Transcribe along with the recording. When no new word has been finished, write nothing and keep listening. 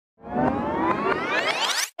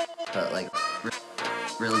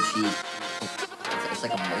really cheap. It's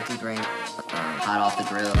like a multi-grain, hot off the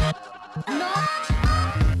grill.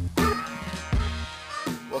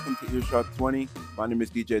 Welcome to Earshot 20. My name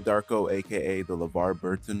is DJ Darko, aka the LeVar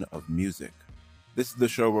Burton of music. This is the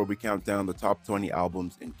show where we count down the top 20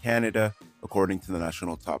 albums in Canada according to the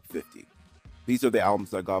National Top 50. These are the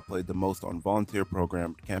albums that got played the most on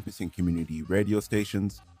volunteer-programmed campus and community radio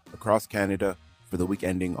stations across Canada for the week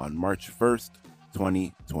ending on March 1st,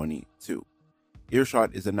 2022.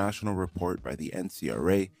 Earshot is a national report by the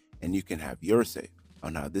NCRA, and you can have your say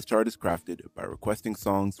on how this chart is crafted by requesting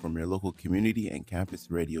songs from your local community and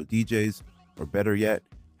campus radio DJs, or better yet,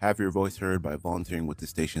 have your voice heard by volunteering with the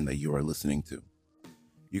station that you are listening to.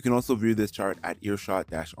 You can also view this chart at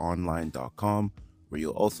earshot-online.com, where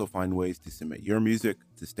you'll also find ways to submit your music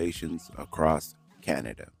to stations across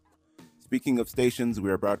Canada. Speaking of stations,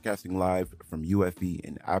 we are broadcasting live from UFE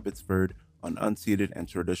in Abbotsford on unceded and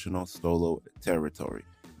traditional Stolo territory.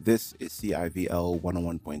 This is CIVL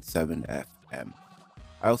 101.7 FM.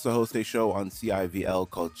 I also host a show on CIVL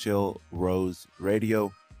called Chill Rose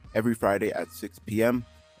Radio every Friday at 6 p.m.,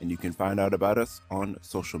 and you can find out about us on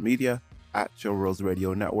social media at Chill Rose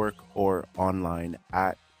Radio Network or online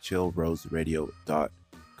at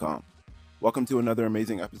chillroseradio.com. Welcome to another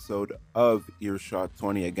amazing episode of Earshot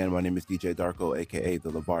 20. Again, my name is DJ Darko, aka the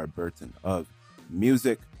LeVar Burton of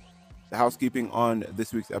music. The housekeeping on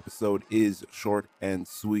this week's episode is short and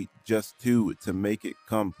sweet, just two to make it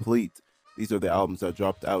complete. These are the albums that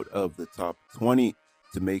dropped out of the top 20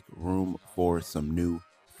 to make room for some new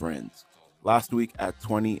friends. Last week at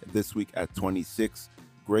 20, this week at 26,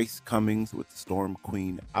 Grace Cummings with the Storm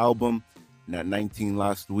Queen album, and at 19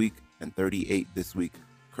 last week and 38 this week,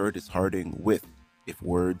 Curtis Harding with If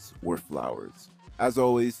Words Were Flowers. As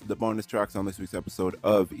always, the bonus tracks on this week's episode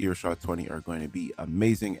of Earshot 20 are going to be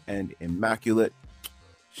amazing and immaculate.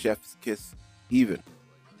 Chef's kiss even.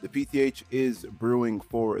 The PTH is brewing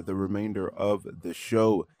for the remainder of the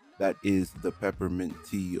show. That is the peppermint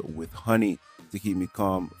tea with honey to keep me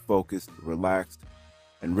calm, focused, relaxed,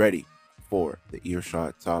 and ready for the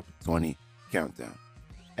Earshot Top 20 countdown.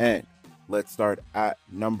 And let's start at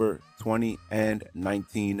number 20 and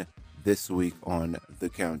 19 this week on the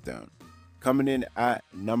countdown. Coming in at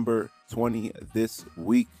number 20 this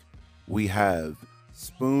week, we have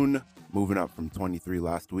Spoon, moving up from 23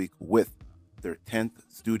 last week with their 10th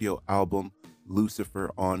studio album,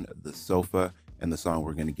 Lucifer on the Sofa. And the song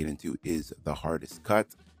we're going to get into is The Hardest Cut.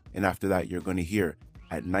 And after that, you're going to hear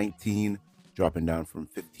at 19, dropping down from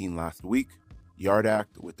 15 last week, Yard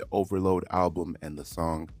Act with the Overload album and the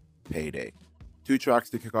song Payday. Two tracks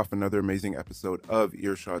to kick off another amazing episode of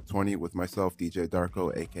Earshot 20 with myself, DJ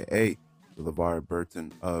Darko, aka the LeVar Burton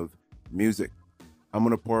of music. I'm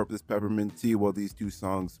going to pour up this peppermint tea while these two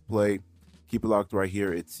songs play. Keep it locked right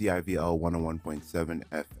here. It's CIVL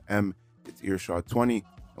 101.7 FM. It's Earshot 20,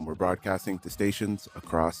 and we're broadcasting to stations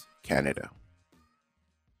across Canada.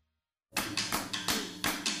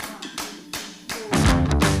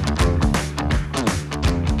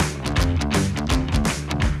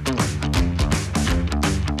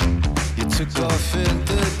 You took off in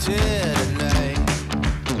the dead of night,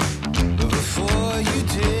 but before you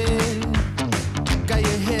did, got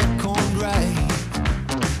your head combed right.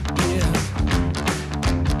 Yeah,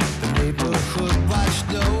 the neighborhood watch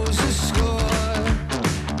knows the score,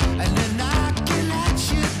 and they're knocking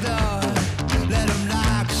at your door. Let them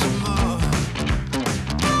knock some more.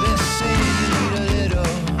 They're saying you need a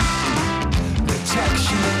little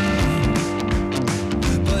protection,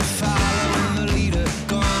 but following the leader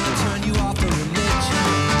gonna turn you off the religion.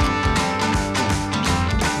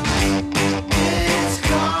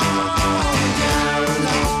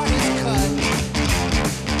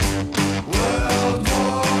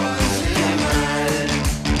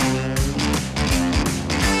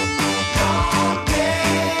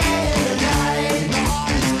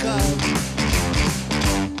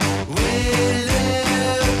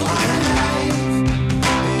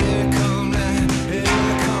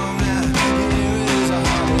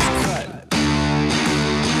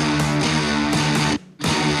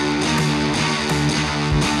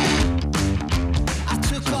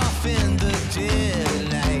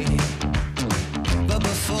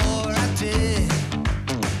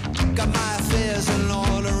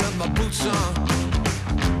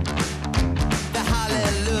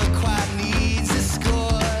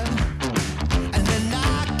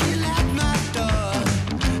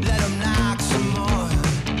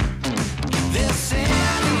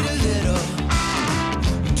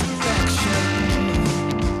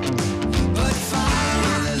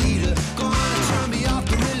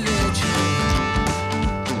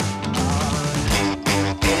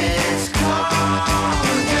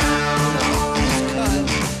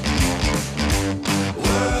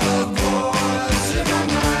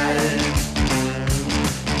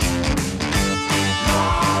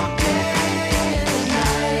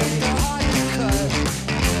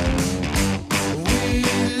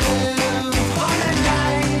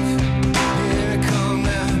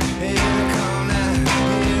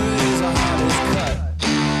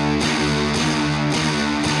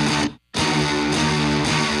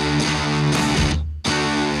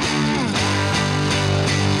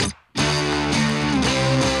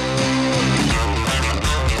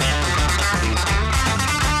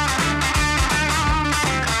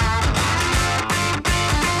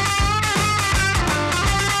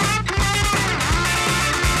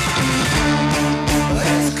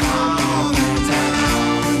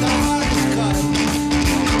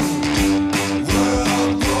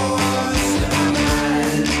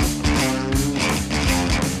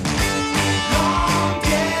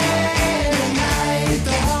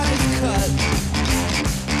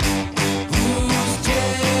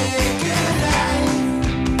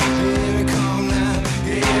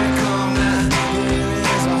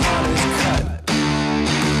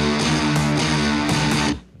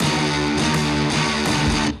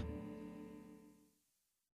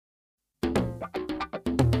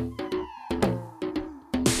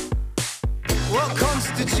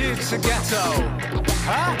 constitutes a ghetto?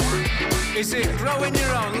 Huh? Is it growing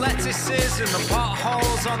your own lettuces in the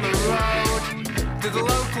potholes on the road? Do the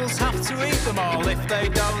locals have to eat them all if they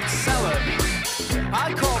don't sell them?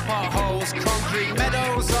 I call potholes concrete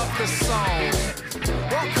meadows of the soul.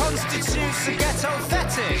 What constitutes a ghetto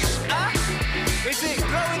fetish? Huh? Is it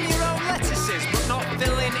growing your own lettuces but not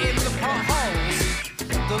filling in the potholes?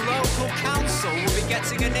 The local council will be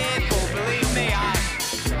getting an earful, believe me. I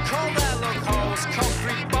call their loopholes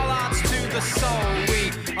concrete bollards to the soul. We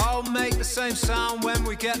all make the same sound when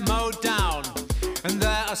we get mowed down. And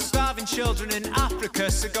there are starving children in Africa,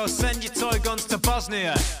 so go send your toy guns to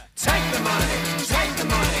Bosnia. Take the money, take the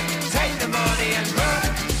money, take the money and run.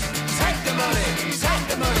 Take the money, take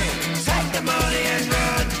the money, take the money and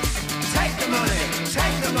run. Take the money,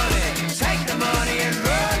 take the money, take the money and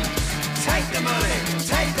run. Take the money,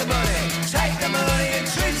 take the money, take the money and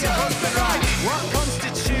treat your husband right. What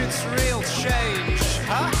constitutes real change,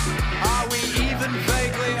 huh? Are we even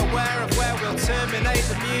vaguely aware of where we'll terminate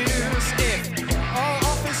the muse? If all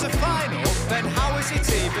offers are final, then how is it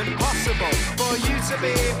even possible for you to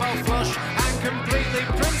be all flush and completely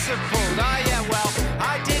principled? Ah, yeah, well,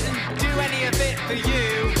 I didn't do any of it for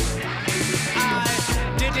you. I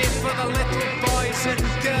did it for the little boys and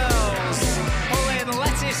girls, pulling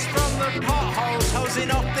lettuce from the potholes,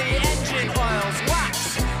 hosing off the engine oils,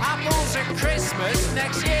 wax, apples at Christmas,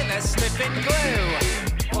 next year they're sniffing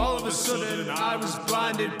glue. All of a sudden I was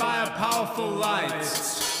blinded by a powerful light.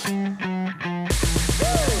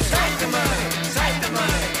 Take the money, take the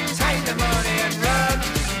money, take the money and run.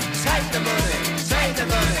 Take the money, take the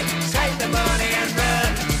money, take the money and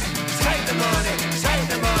run. Take the money, take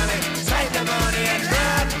the money, take the money and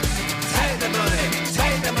run. Take the money,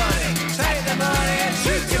 take the money, take the money and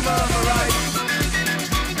shoot your mama right.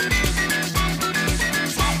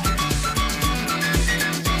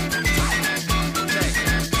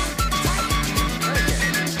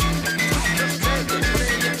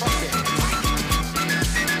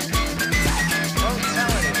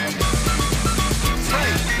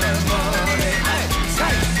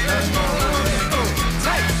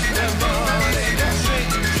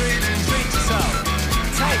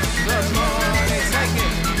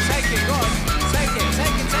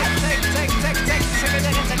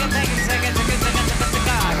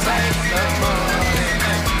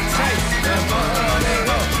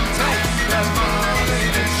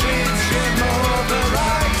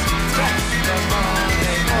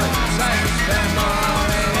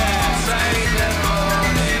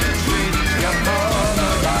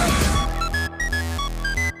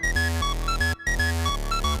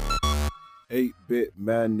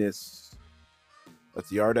 Madness.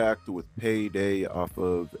 That's Yard Act with Payday off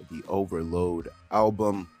of the Overload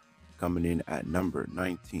album, coming in at number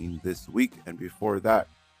 19 this week. And before that,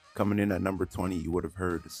 coming in at number 20, you would have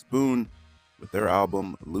heard Spoon with their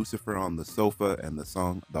album Lucifer on the Sofa and the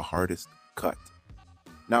song The Hardest Cut.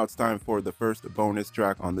 Now it's time for the first bonus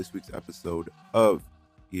track on this week's episode of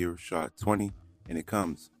Earshot 20, and it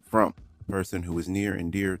comes from a person who is near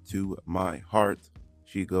and dear to my heart.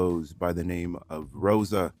 She goes by the name of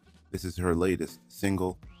Rosa. This is her latest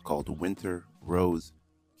single called Winter Rose.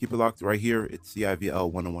 Keep it locked right here. It's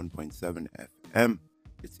CIVL 101.7 FM.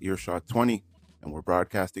 It's Earshot 20, and we're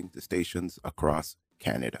broadcasting to stations across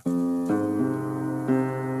Canada.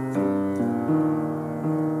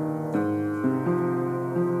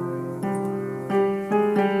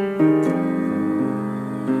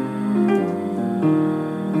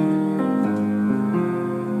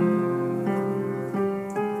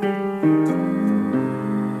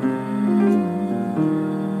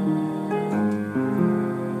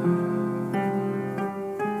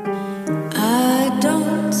 I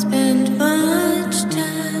don't spend much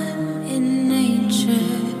time in nature.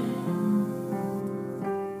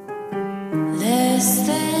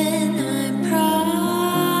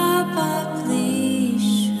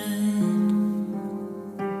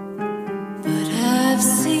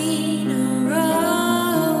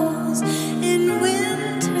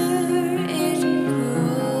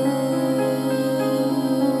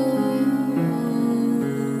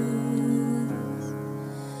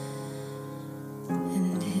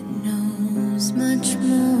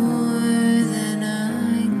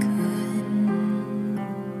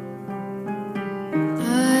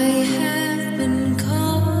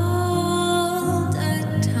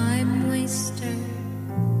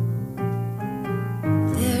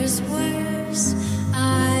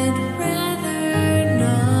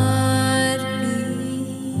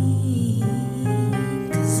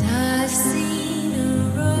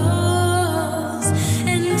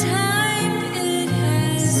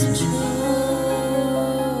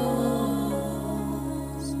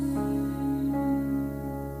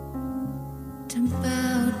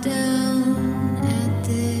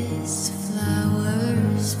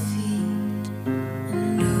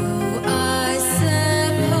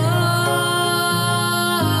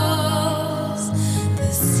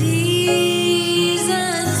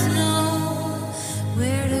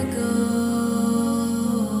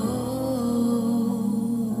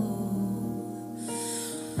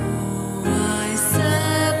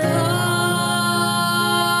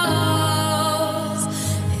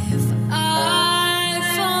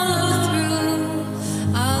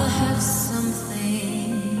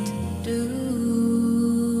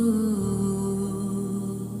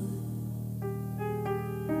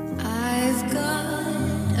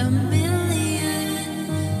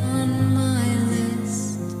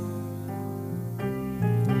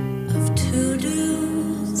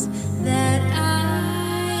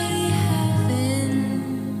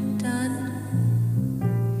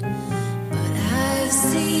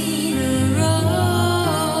 seen a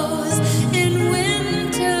rose in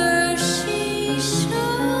winter she shows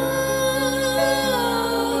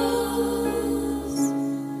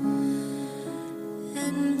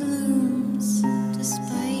and blooms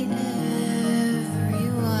despite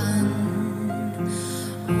everyone.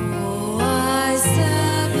 Oh, I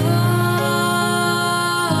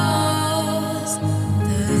suppose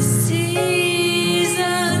the seasons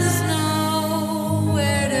know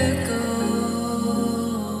where to go.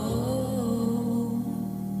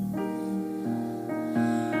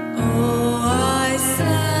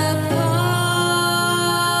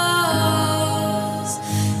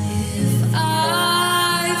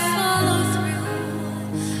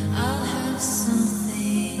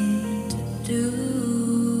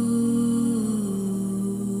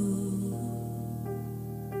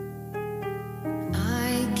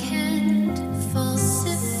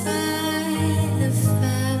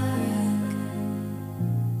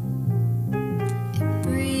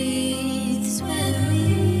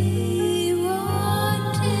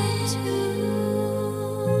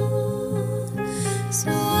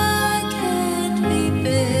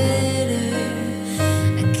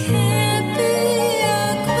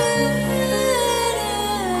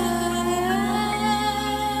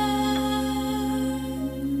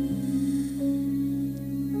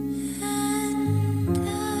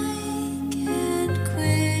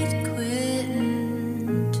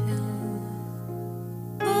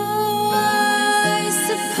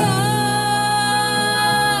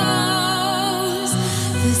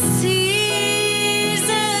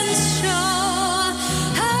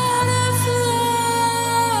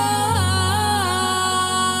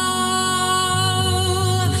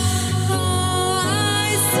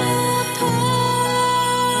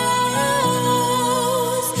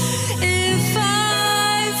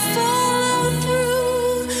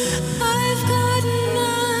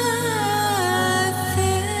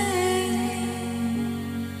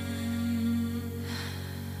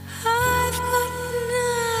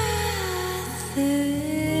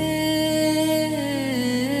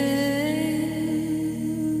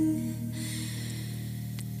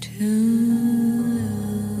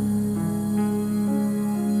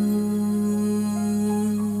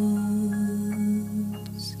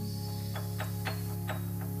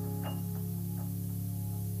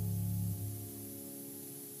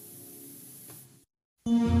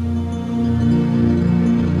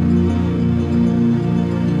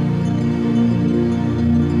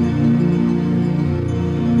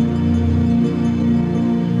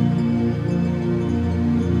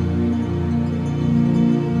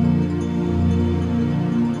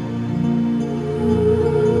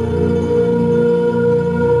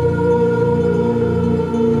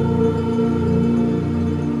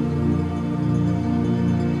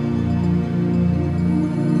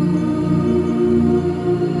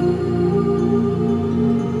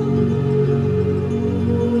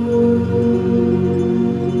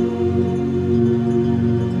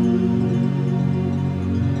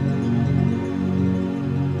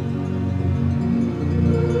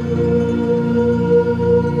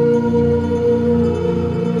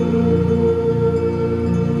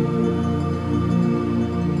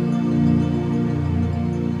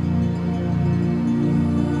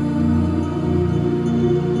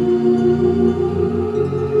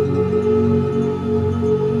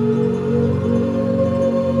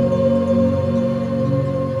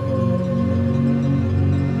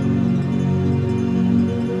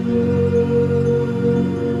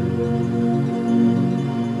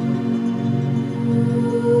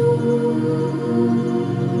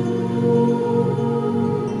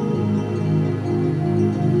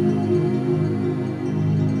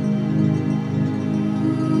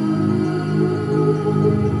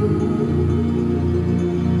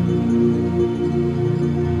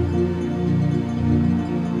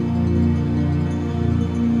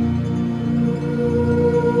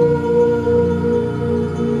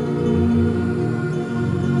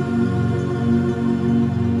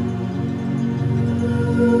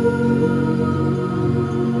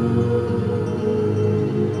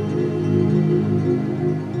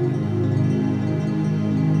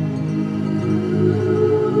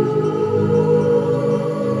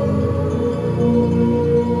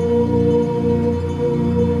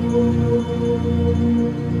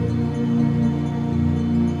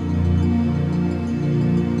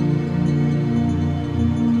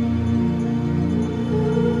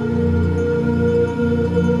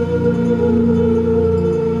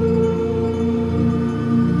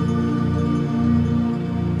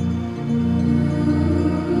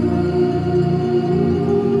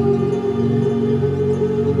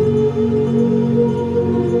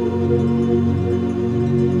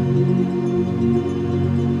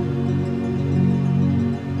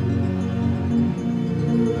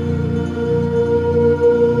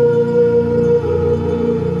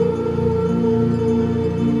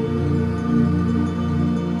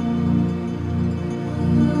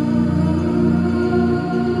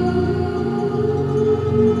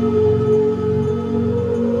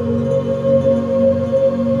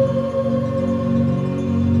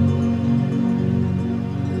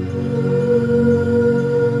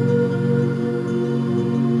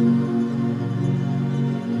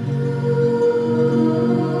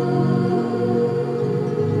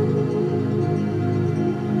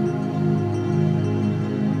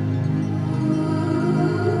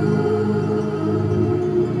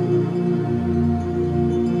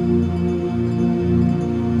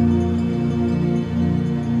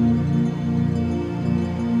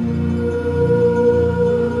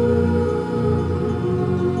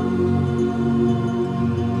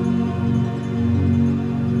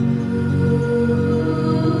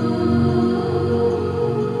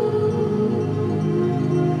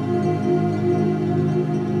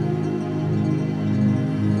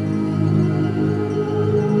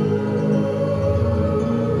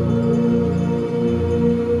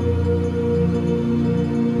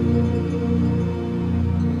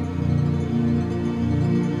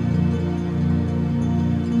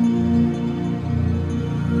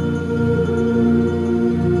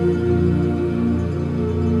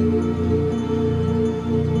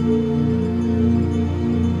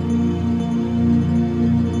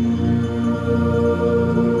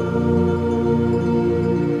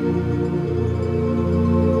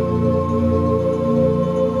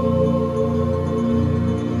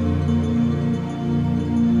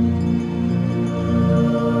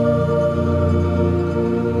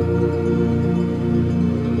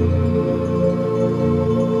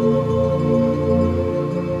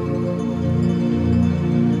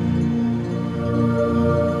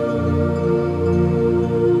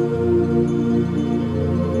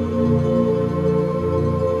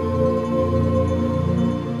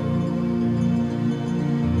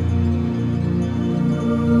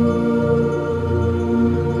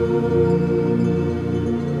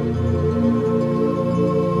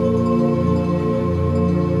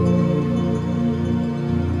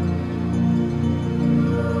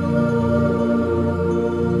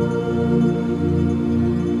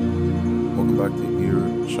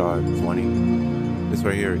 This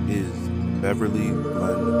right here is Beverly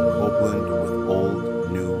Glenn Copeland with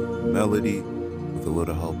Old New Melody with a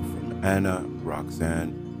little help from Anna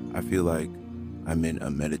Roxanne. I feel like I'm in a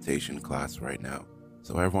meditation class right now.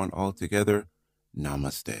 So everyone all together,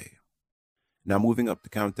 namaste. Now moving up the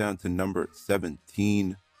countdown to number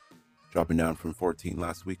 17, dropping down from 14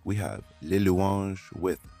 last week, we have Les Louanges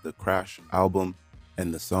with the Crash album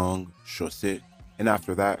and the song Chaussée. And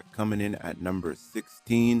after that, coming in at number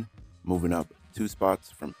 16, moving up 2 spots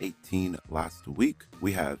from 18 last week,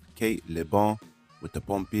 we have Kate Le Bon with the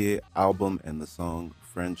Pompier album and the song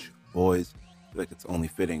French Boys. I feel like it's only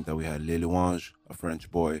fitting that we had Les Louanges, a French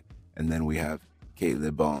boy, and then we have Kate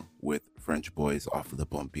Le Bon with French Boys off of the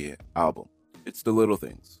Pompier album. It's the little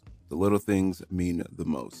things. The little things mean the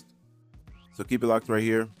most. So keep it locked right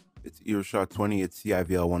here. It's Earshot 20. It's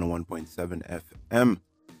CIVL 101.7 FM,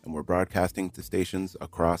 and we're broadcasting to stations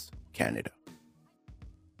across Canada.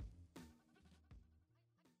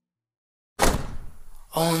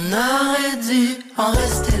 On aurait dû en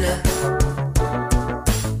rester là.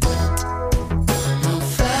 Non,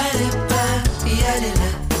 fallait pas y aller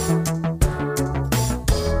là.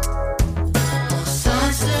 Mon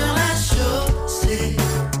sang sur la chaussée.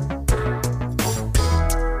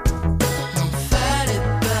 Non, fallait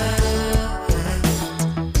pas.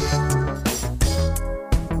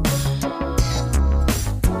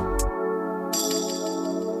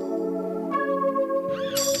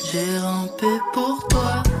 J'ai rampé pour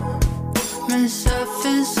toi, mais ça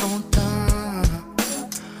fait 100 ans.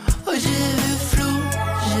 Oh, j'ai vu flou,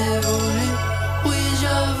 j'ai voulu, oui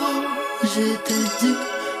j'avoue, j'étais dû.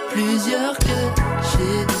 Plusieurs que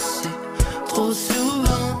j'ai déçu, trop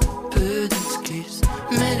souvent, peu d'excuses.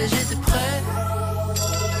 Mais là j'étais prêt.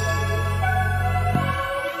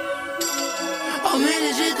 Oh mais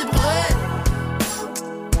là j'étais prêt.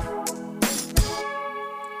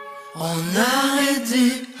 On aurait dû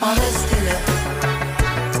en rester là.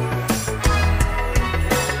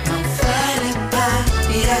 Non, fallait pas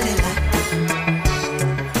y aller là.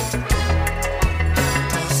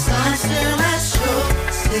 On sent sur la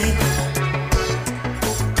chaussée.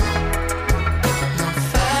 Non,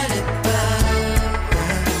 fallait pas.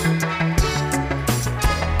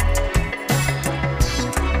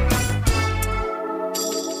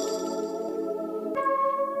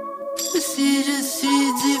 Si je suis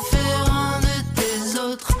différent de tes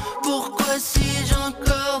autres, pourquoi suis-je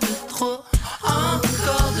encore de trop,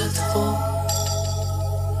 encore de trop?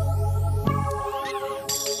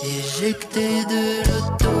 Éjecté de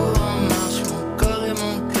l'auto en marche, mon corps et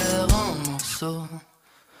mon cœur en morceaux.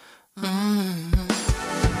 Non,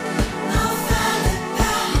 fallait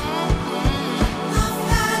pas. Non,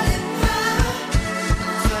 fallait pas. Non, fallait pas.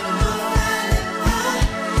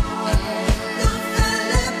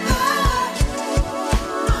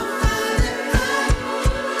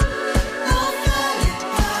 Non, fallait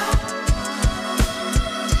pas.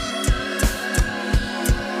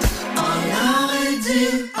 On aurait dû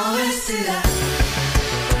en rester là.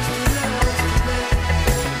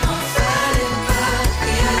 On fallait pas y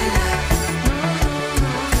aller là.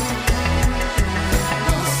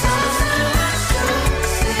 On sent sur la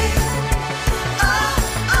chaussée. Oh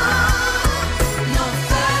oh, non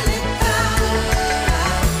fallait pas.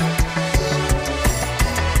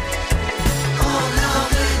 On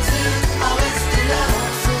aurait dû en rester là.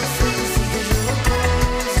 C'est ici que je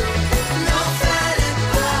repose. Non fallait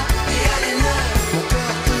pas y aller là. Mon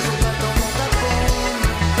cœur toujours battant dans ta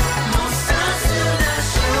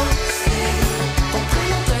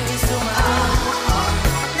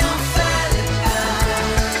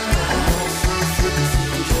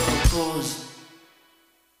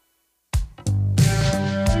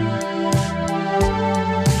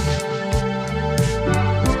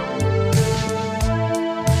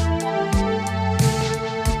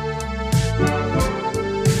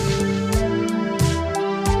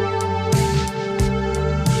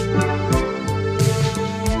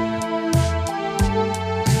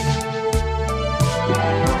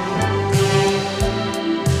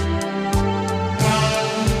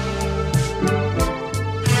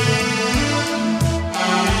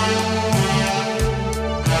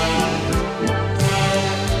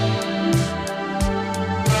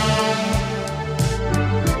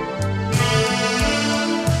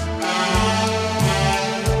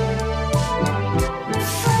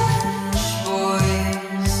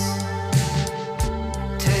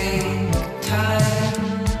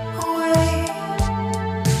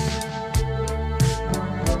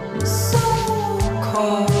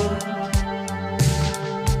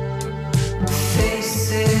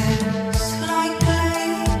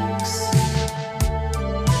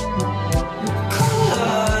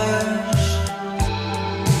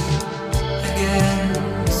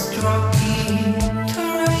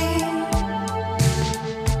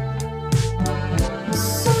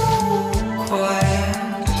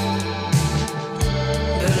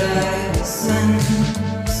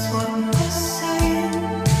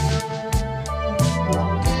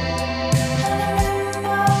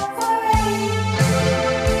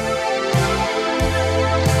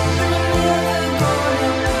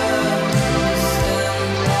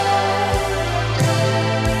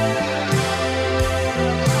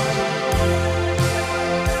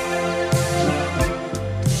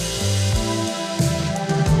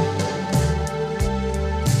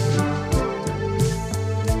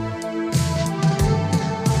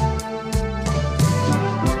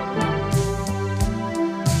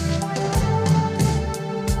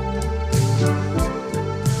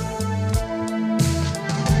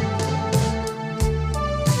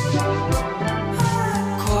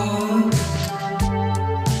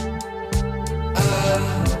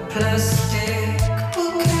Plastic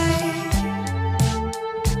bouquet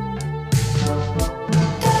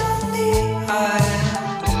down the aisle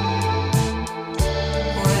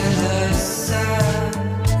with a sachet.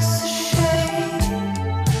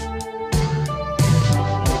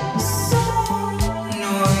 Some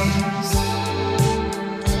noise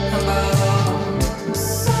about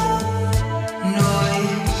some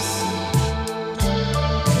noise.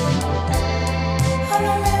 I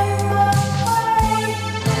remember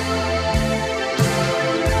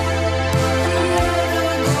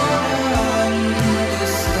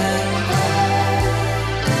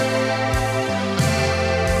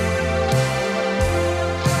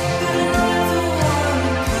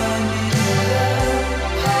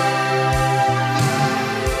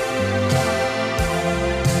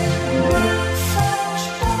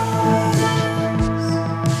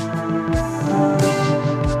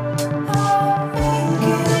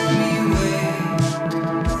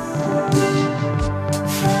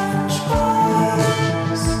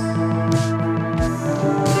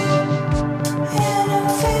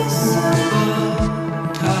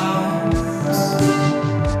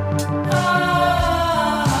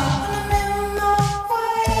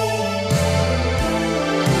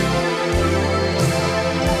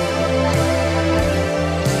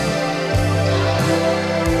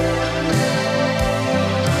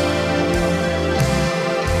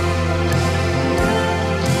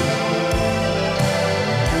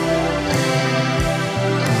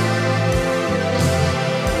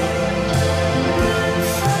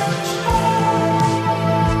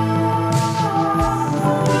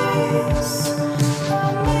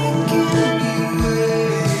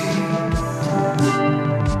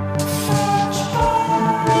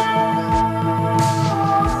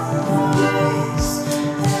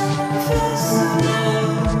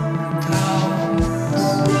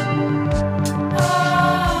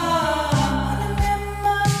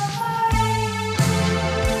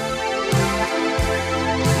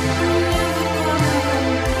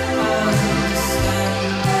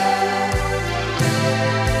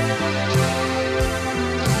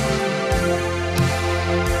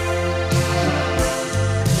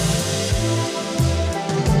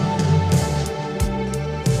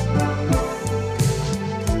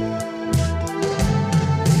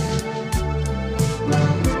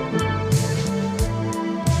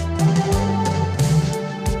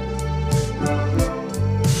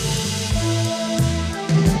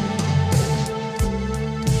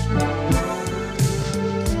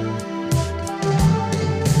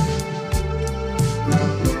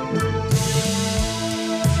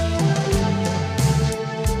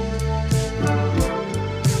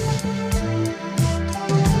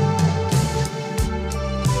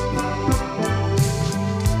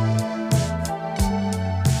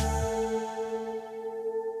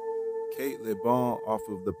Kate Le Bon off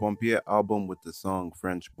of the Pompier album with the song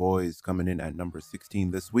French Boys coming in at number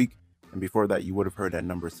 16 this week. And before that, you would have heard at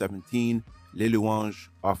number 17, Les Louanges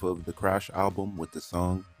off of the Crash album with the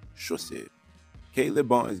song Chaussée. Kate Le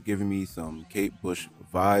Bon is giving me some Kate Bush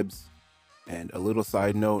vibes. And a little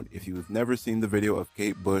side note, if you've never seen the video of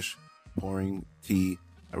Kate Bush pouring tea,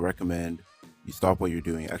 I recommend you stop what you're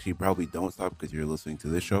doing. Actually, probably don't stop because you're listening to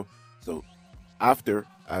this show. So after,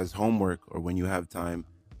 as homework or when you have time,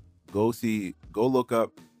 go look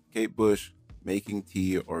up Kate Bush making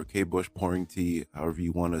tea or Kate Bush pouring tea, however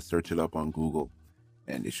you want to search it up on Google.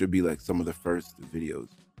 And it should be like some of the first videos.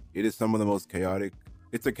 It is some of the most chaotic.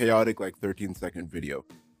 It's a chaotic like 13-second video.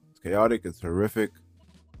 It's chaotic, it's horrific.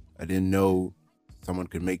 I didn't know someone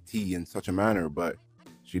could make tea in such a manner, but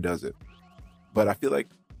she does it. But I feel like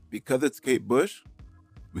because it's Kate Bush,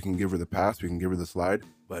 we can give her the pass, we can give her the slide.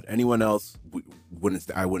 But anyone else,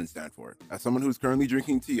 I wouldn't stand for it. As someone who's currently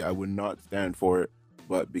drinking tea, I would not stand for it.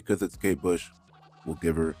 But because it's Kate Bush, we'll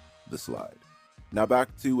give her the slide. Now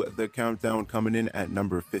back to the countdown, coming in at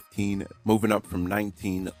number 15, moving up from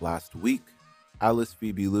 19 last week. Alice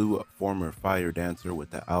Phoebe Lou, a former fire dancer,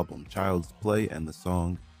 with the album Child's Play and the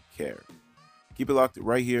song Care. Keep it locked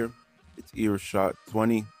right here. It's Earshot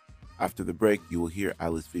 20. After the break, you will hear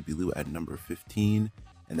Alice Phoebe Lou at number 15.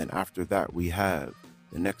 And then after that, we have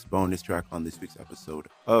the next bonus track on this week's episode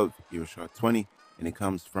of Earshot 20. And it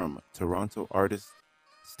comes from Toronto artist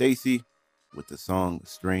Stacy with the song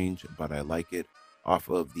Strange But I Like It off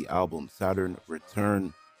of the album Saturn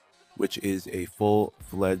Return, which is a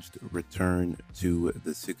full-fledged return to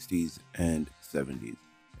the 60s and 70s.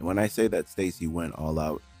 And when I say that Stacy went all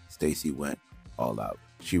out, Stacy went all out.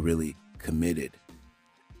 She really committed.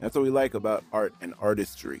 That's what we like about art and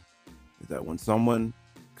artistry, is that when someone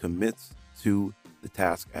commits to the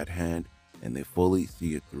task at hand and they fully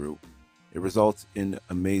see it through, it results in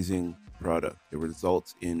amazing product. It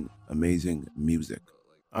results in amazing music.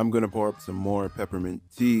 I'm going to pour up some more peppermint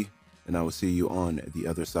tea, and I will see you on the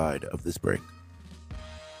other side of this break.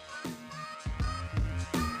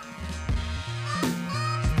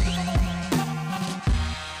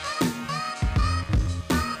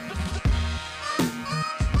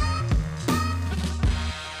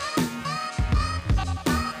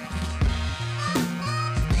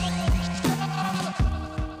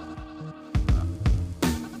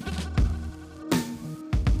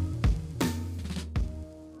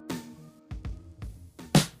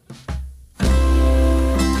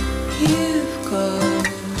 You've got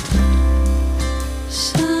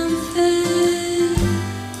something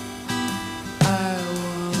I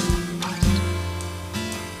want,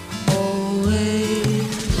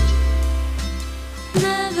 always,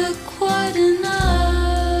 never quite enough,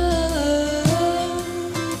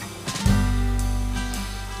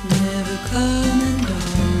 never coming down.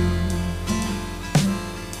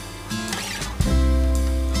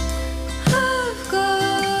 I've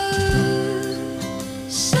got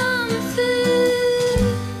something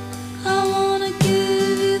I wanna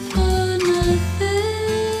give you for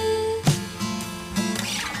nothing.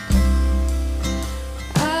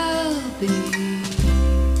 I'll be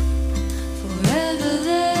forever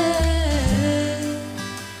there,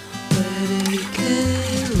 where you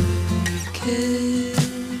care,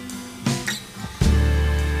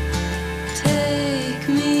 Take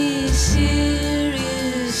me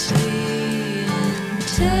seriously and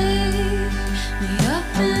take me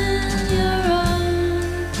up in your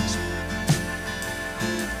arms.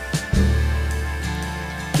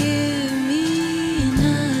 Give me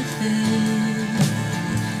nothing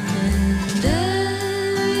and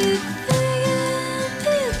everything in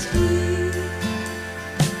between.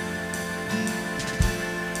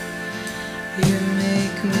 You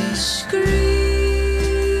make me scream,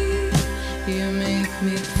 you make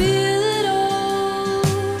me feel it all.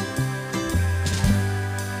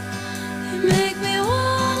 You make me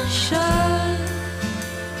wanna shout,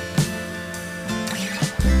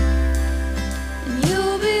 and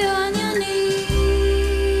you'll be on your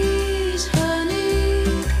knees, honey,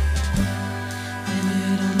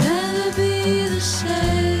 and it'll never be the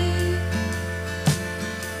same.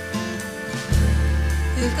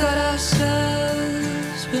 We've got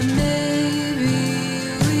ourselves, but maybe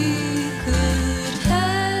we could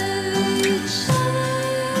have each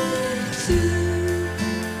other too.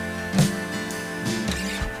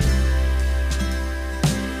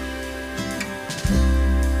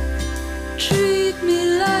 Treat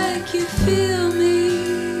me like you feel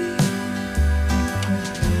me.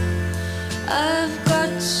 I've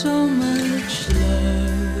got so much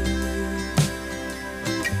love.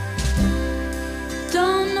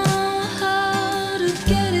 Don't know how to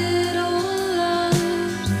get it all out.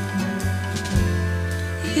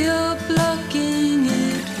 You're blocking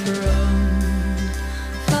it from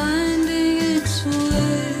finding its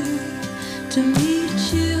way to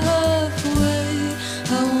meet you halfway.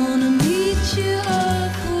 I wanna meet you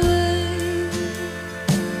halfway.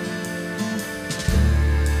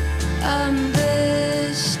 I'm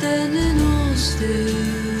there standing all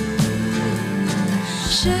still,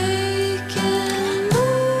 shaking,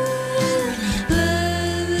 moving,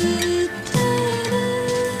 levitating.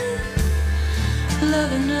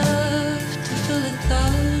 Love enough to fill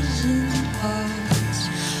 1,000 hearts.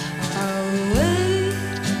 I'll wait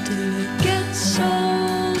till it gets so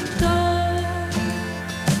dark.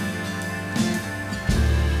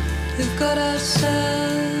 We've got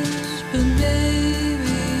ourselves, but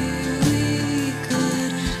maybe we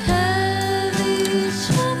could have each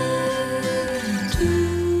other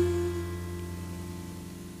too.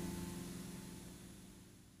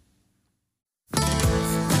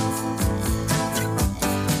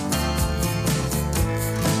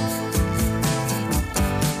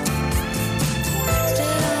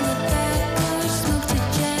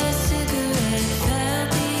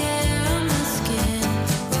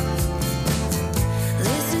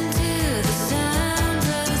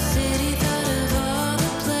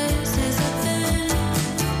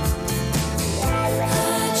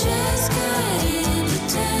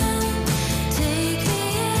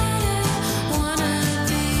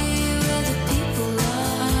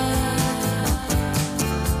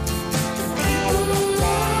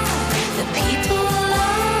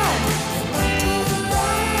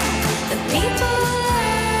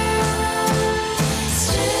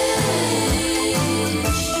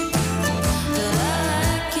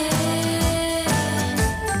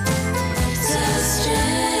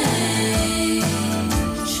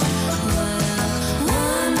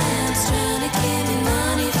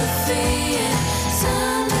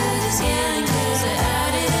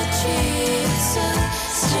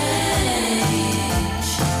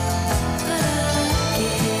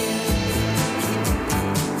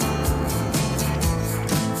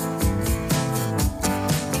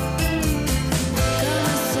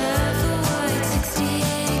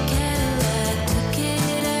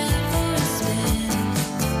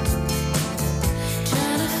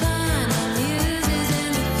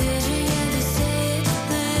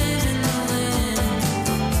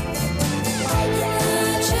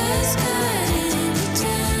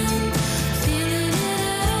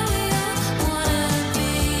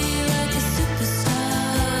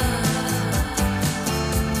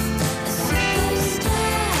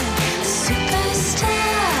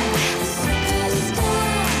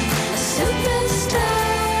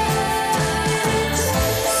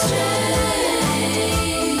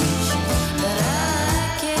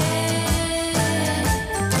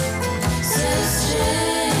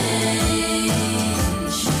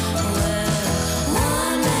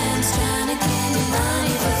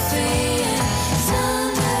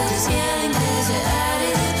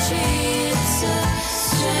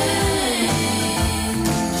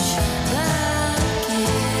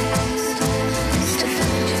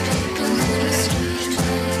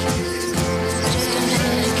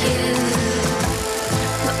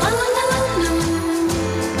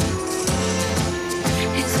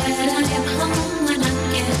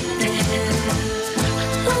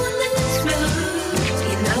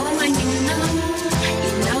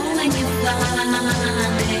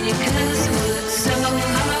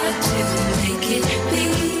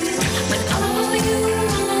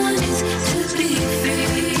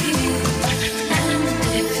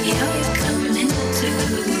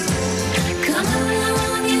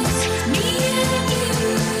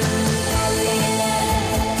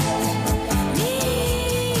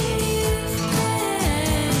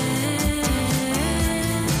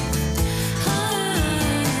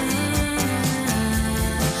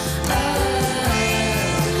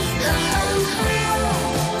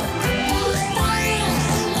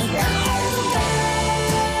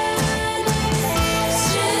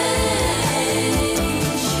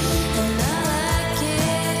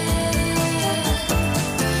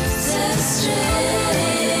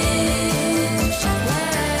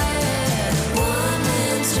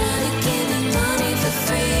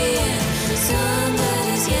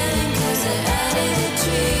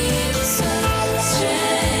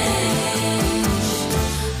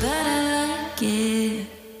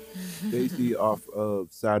 Phoebe off of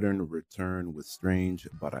Saturn Return with Strange,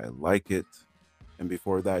 But I Like It. And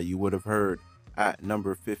before that, you would have heard at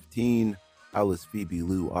number 15, Alice Phoebe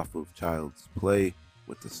Lou off of Child's Play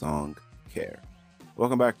with the song Care.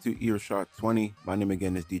 Welcome back to Earshot 20. My name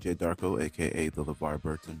again is DJ Darko, aka the LeVar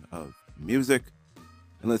Burton of music.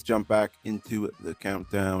 And let's jump back into the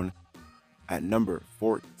countdown. At number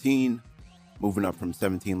 14, moving up from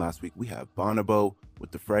 17 last week, we have Bonobo with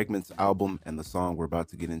the Fragments album, and the song we're about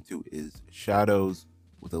to get into is Shadows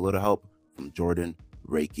with a little help from Jordan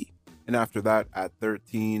Reiki. And after that, at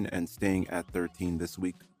 13 and staying at 13 this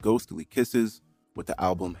week, Ghostly Kisses with the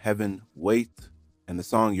album Heaven Wait, and the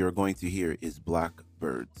song you're going to hear is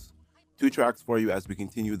Blackbirds. 2 tracks for you as we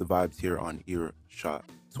continue the vibes here on Earshot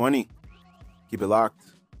 20. Keep it locked.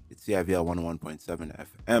 It's CIVL 101.7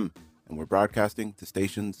 FM, and we're broadcasting to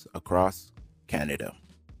stations across Canada.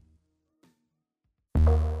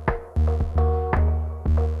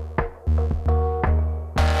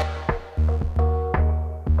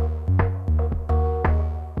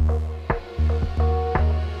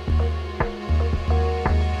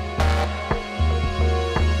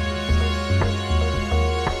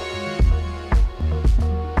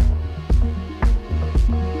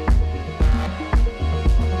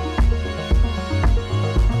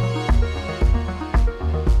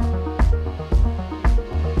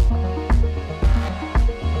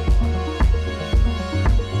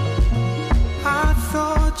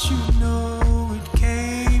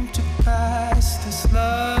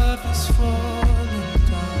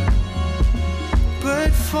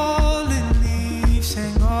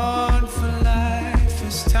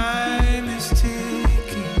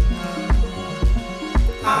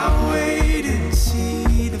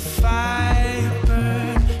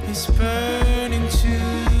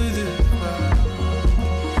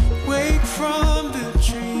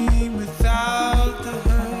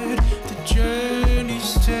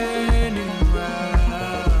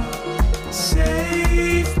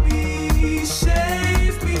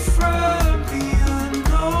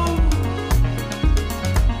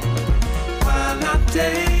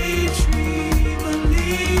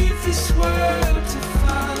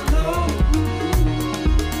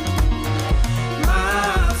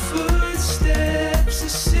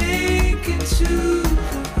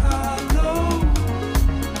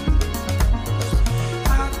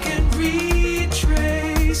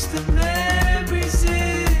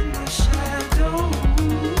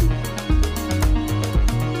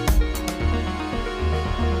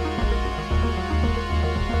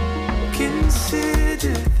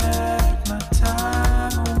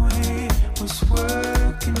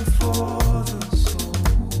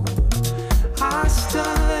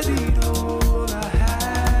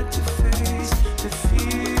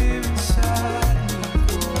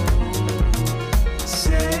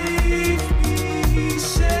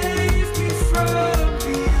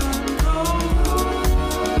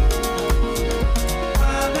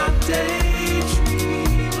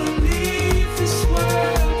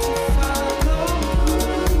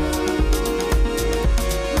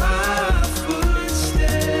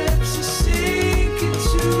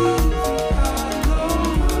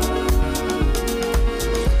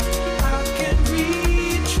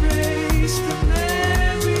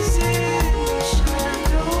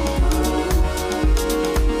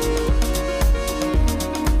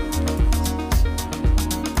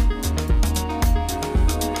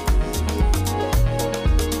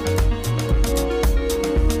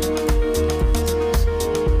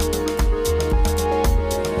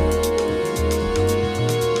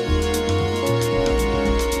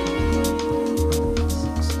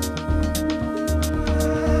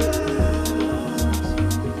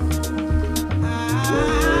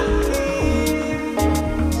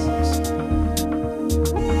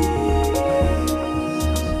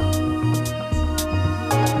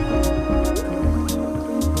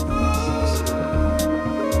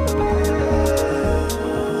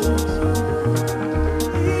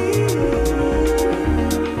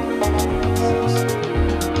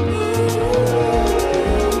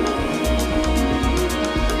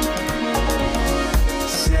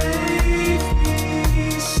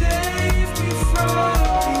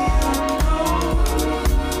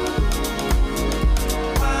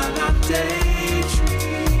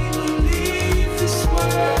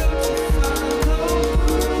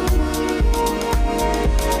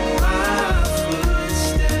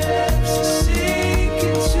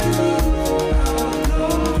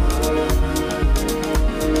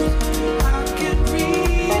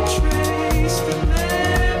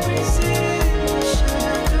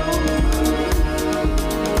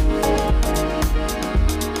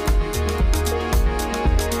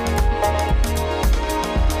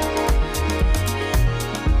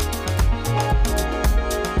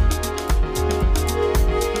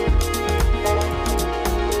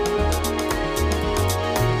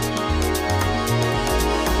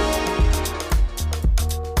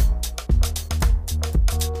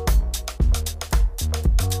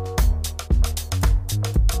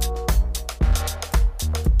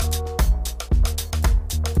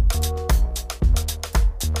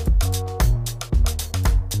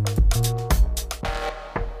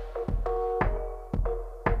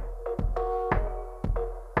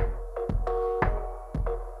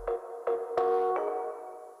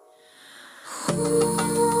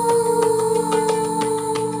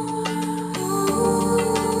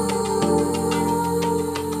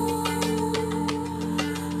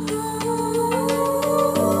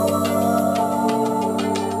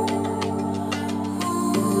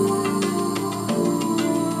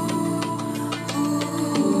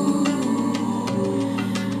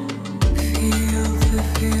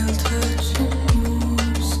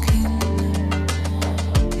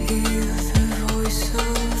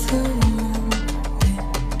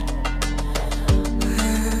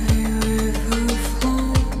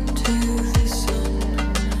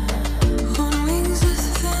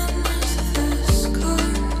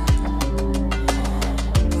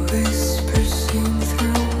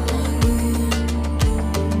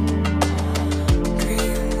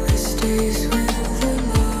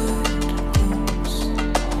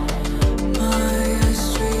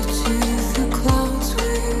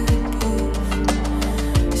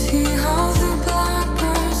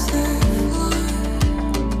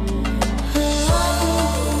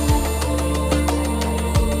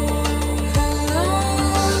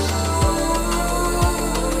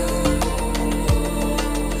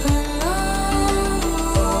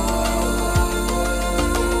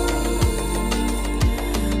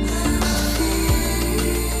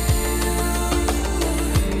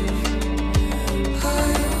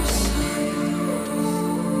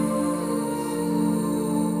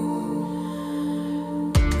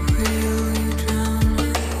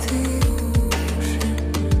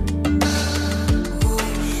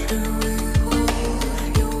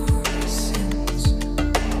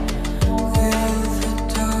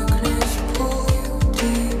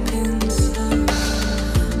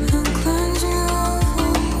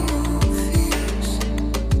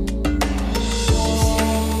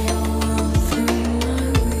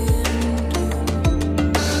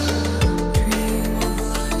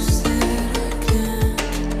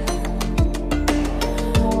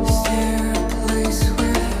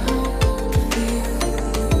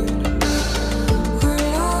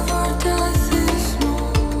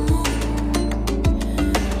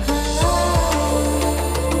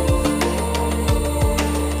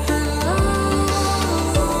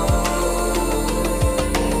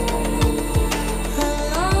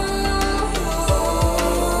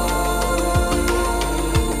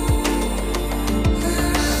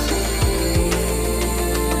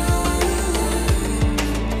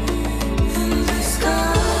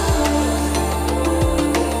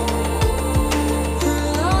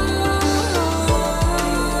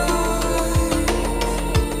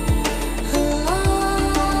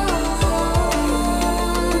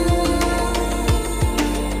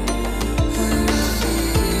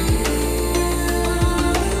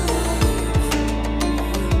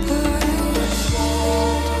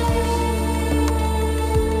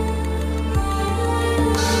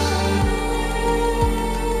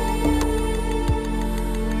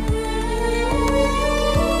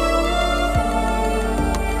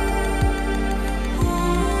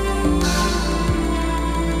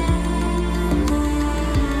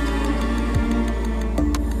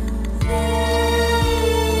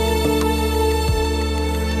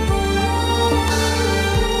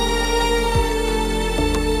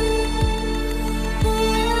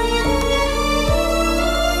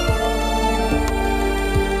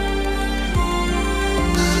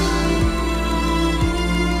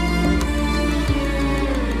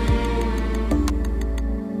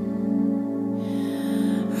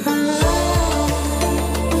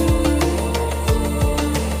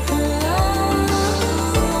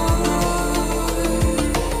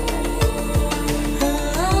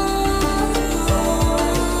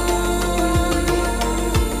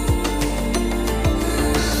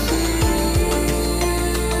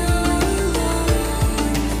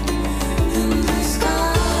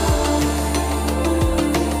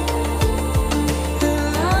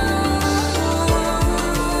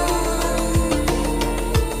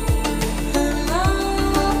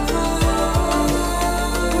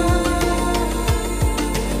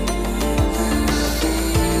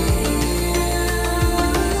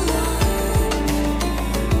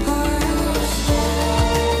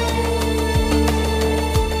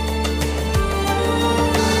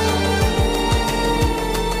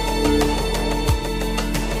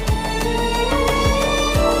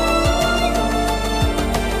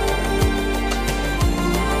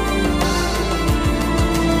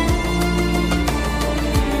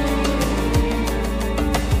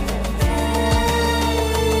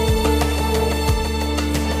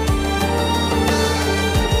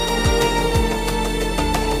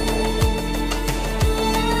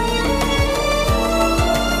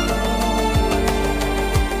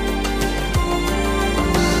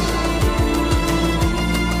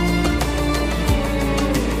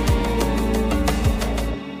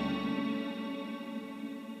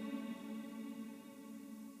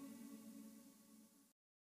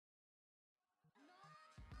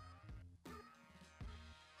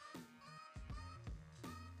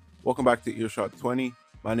 Welcome back to Earshot 20.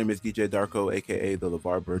 My name is DJ Darko, aka the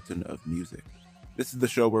LeVar Burton of music. This is the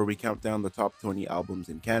show where we count down the top 20 albums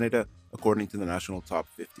in Canada according to the National Top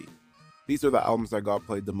 50. These are the albums that got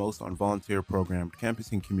played the most on volunteer-programmed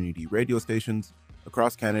campus and community radio stations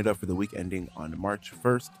across Canada for the week ending on March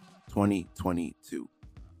 1st, 2022.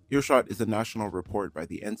 Earshot is a national report by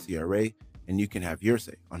the NCRA, and you can have your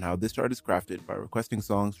say on how this chart is crafted by requesting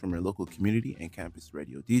songs from your local community and campus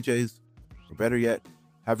radio DJs, or better yet,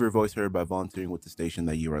 have your voice heard by volunteering with the station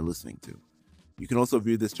that you are listening to. You can also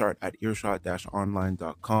view this chart at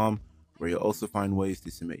earshot-online.com, where you'll also find ways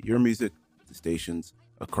to submit your music to stations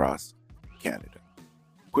across Canada.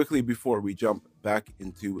 Quickly before we jump back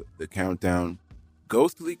into the countdown,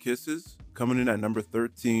 Ghostly Kisses coming in at number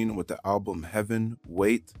 13 with the album Heaven,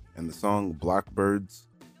 Wait, and the song Blackbirds.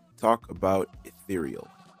 Talk about ethereal.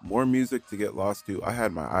 More music to get lost to. I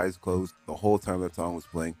had my eyes closed the whole time that song was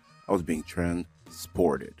playing. I was being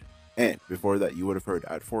transported. And before that, you would have heard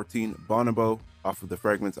at 14, Bonobo off of the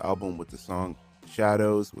Fragments album with the song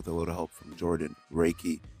Shadows with a little help from Jordan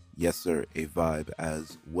Reiki. Yes, sir, a vibe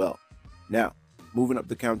as well. Now, moving up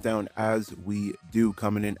the countdown as we do,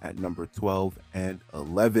 coming in at number 12 and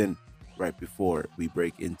 11, right before we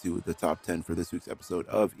break into the top 10 for this week's episode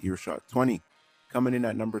of Earshot 20. Coming in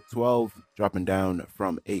at number 12, dropping down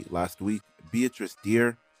from 8 last week, Beatrice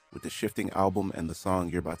Deer with the Shifting album, and the song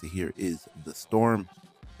you're about to hear is The Storm.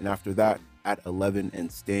 And after that, at 11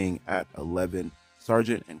 and staying at 11,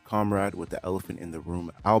 Sergeant and Comrade with the Elephant in the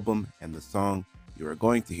Room album, and the song you are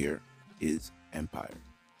going to hear is Empire.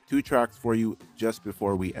 2 tracks for you just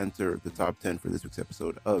before we enter the top 10 for this week's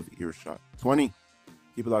episode of Earshot 20.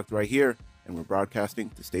 Keep it locked right here, and we're broadcasting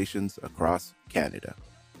to stations across Canada.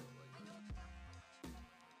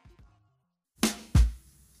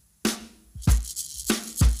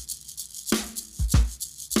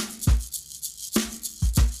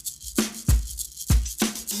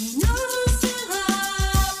 Yeah.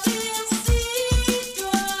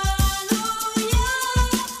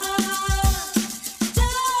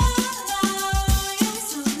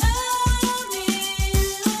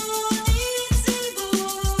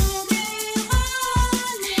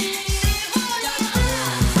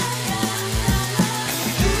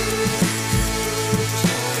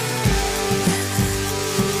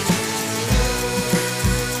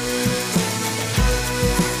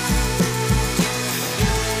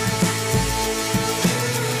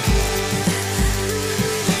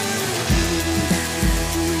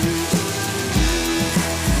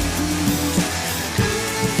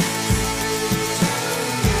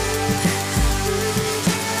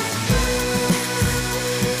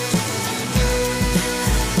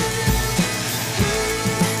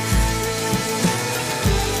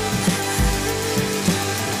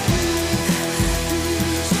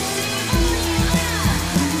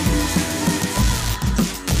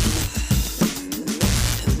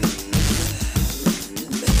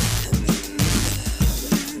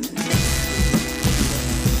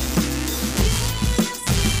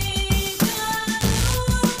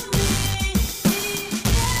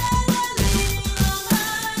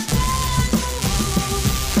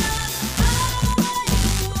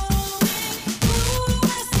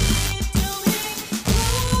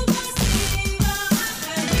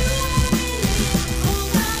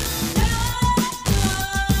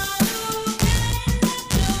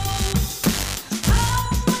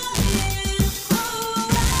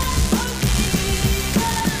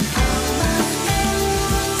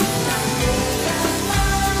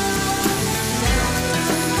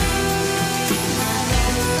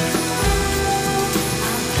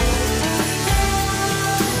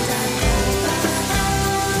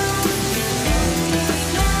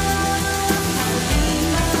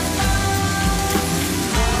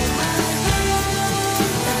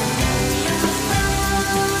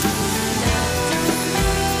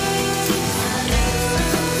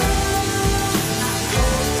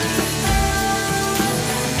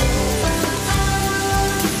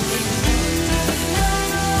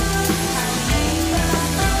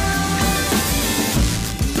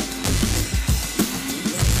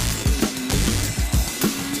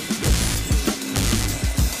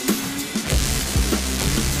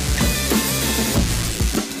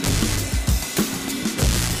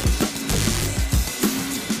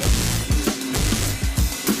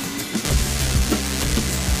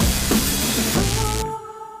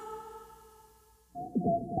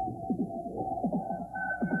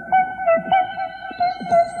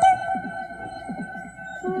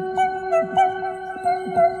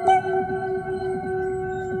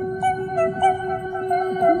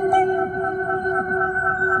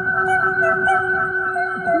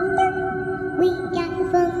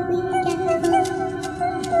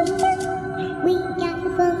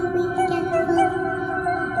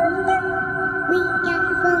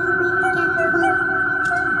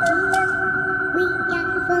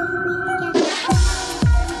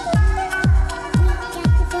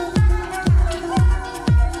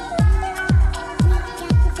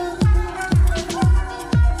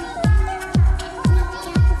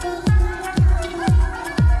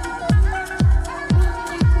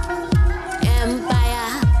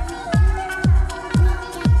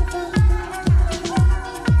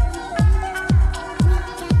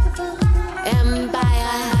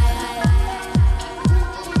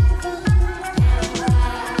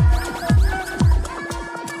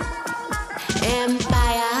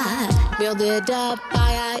 Build it up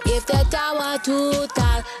higher. If the tower too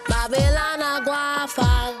tall, Babylon a go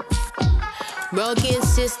fall. Broken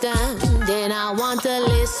system, then I want to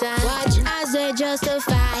listen. Watch as they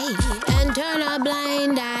justify and turn a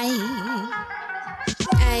blind eye.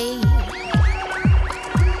 Ay.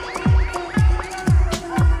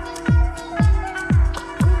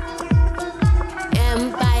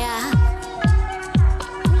 Empire.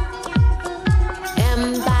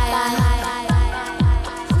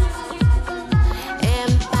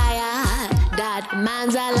 That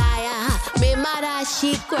man's a liar. Me mother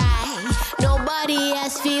she cry. Nobody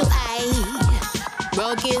else feel I.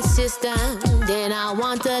 Broken system, then I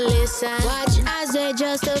want to listen. Watch as they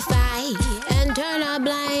justify and turn a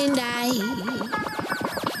blind eye.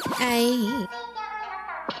 Ay.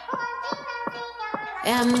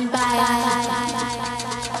 Empire.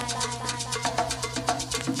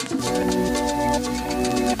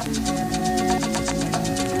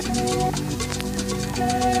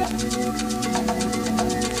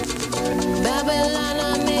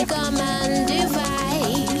 Babylon make a man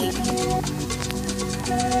divide.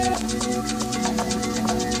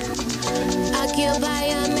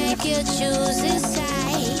 Occupier make you choose his side.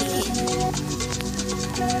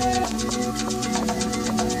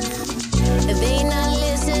 They not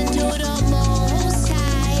listen to the Most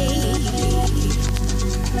High.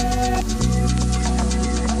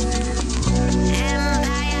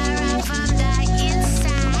 Empire from the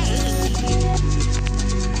inside.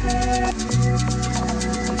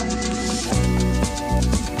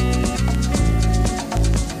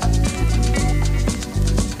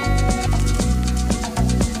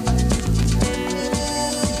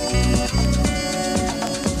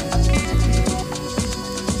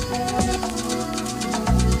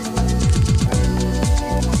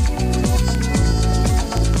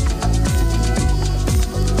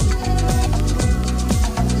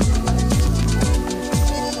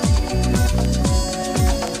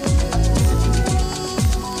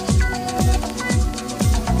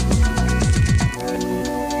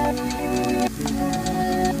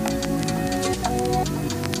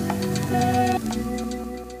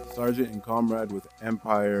 Sergeant and Comrade with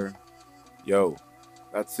Empire. Yo,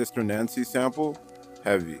 that Sister Nancy sample,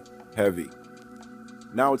 heavy.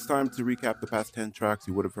 Now it's time to recap the past 10 tracks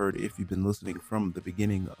you would have heard if you've been listening from the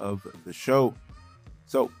beginning of the show.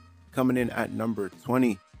 So, coming in at number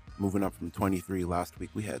 20, moving up from 23 last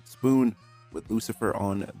week, we had Spoon with Lucifer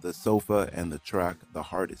on the Sofa and the track The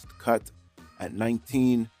Hardest Cut. At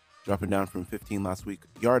 19, dropping down from 15 last week,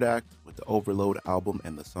 Yard Act with the Overload album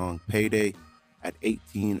and the song Payday. At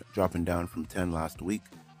 18, dropping down from 10 last week,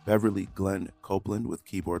 Beverly Glenn Copeland with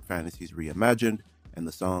Keyboard Fantasies Reimagined and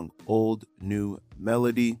the song Old New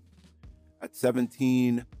Melody. At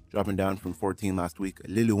 17, dropping down from 14 last week,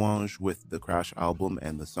 Les Louanges with the Crash album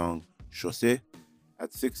and the song Chaussée.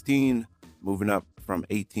 At 16, moving up from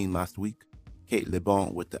 18 last week, Kate Le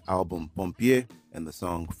Bon with the album Pompier and the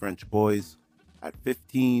song French Boys. At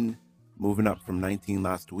 15, moving up from 19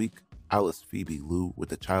 last week, Alice Phoebe Lou with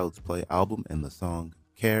the Child's Play album and the song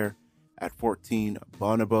Care. At 14,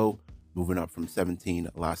 Bonobo, moving up from 17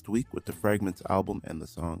 last week with the Fragments album and the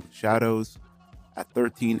song Shadows. At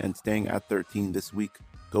 13 and staying at 13 this week,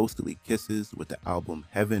 Ghostly Kisses with the album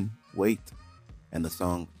Heaven, Wait, and the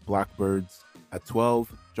song Blackbirds. At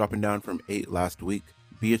 12, dropping down from 8 last week,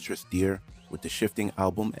 Beatrice Deer with the Shifting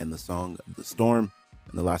album and the song The Storm.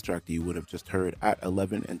 And the last track that you would have just heard at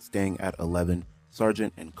 11 and staying at 11,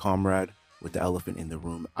 Sergeant and Comrade with the Elephant in the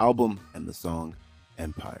Room album and the song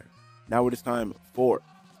Empire. Now it is time for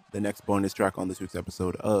the next bonus track on this week's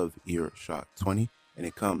episode of Earshot 20, and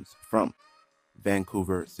it comes from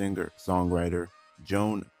Vancouver singer-songwriter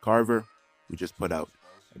Joan Carver, who just put out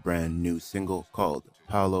a brand new single called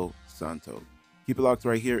Palo Santo. Keep it locked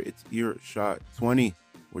right here. It's Earshot 20.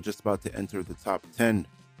 We're just about to enter the top 10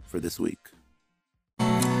 for this week.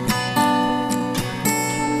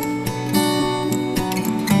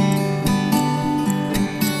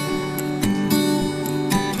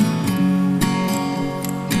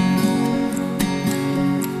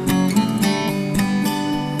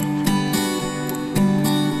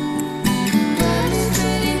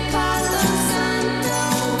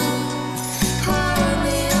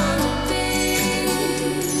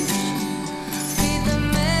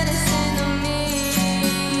 Medicine on me.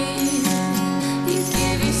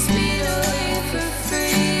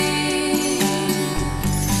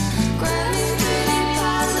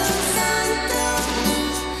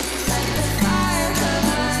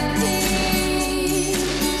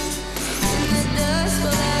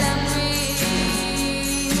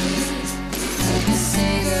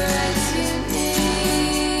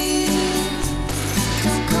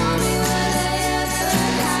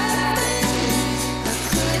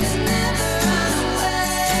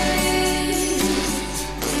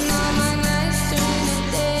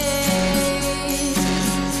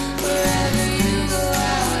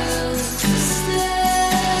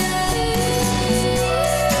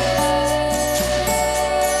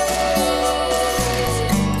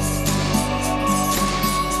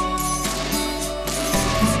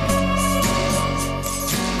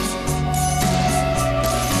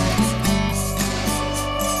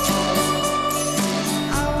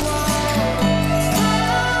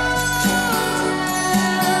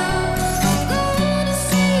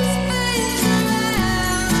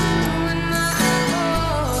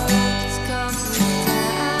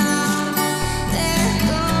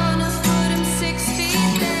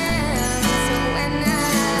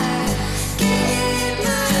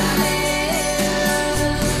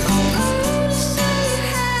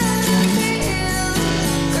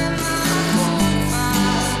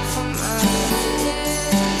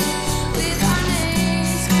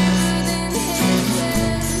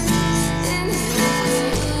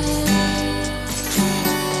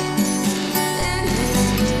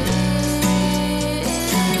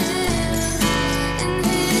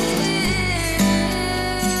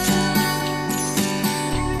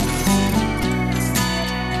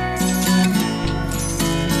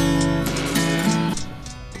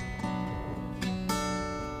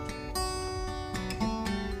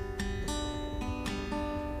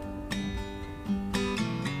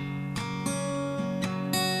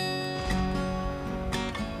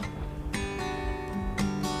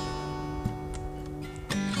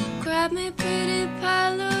 Got me pretty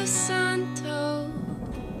Palo Santo.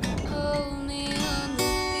 Hold me on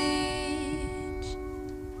the beach.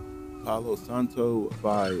 Palo Santo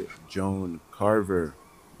by Joan Carver.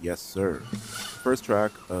 Yes, sir. First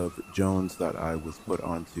track of Joan's that I was put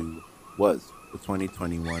onto was the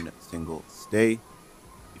 2021 single Stay.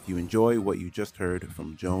 If you enjoy what you just heard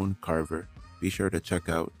from Joan Carver, be sure to check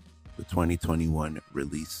out the 2021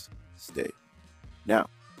 release Stay. Now,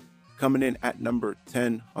 coming in at number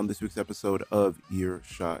 10 on this week's episode of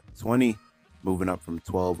Earshot 20, moving up from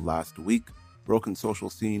 12 last week, Broken Social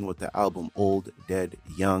Scene with the album Old, Dead,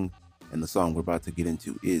 Young, and the song we're about to get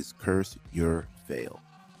into is Curse Your Fail.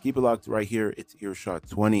 Keep it locked right here. It's Earshot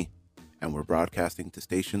 20, and we're broadcasting to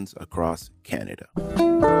stations across Canada.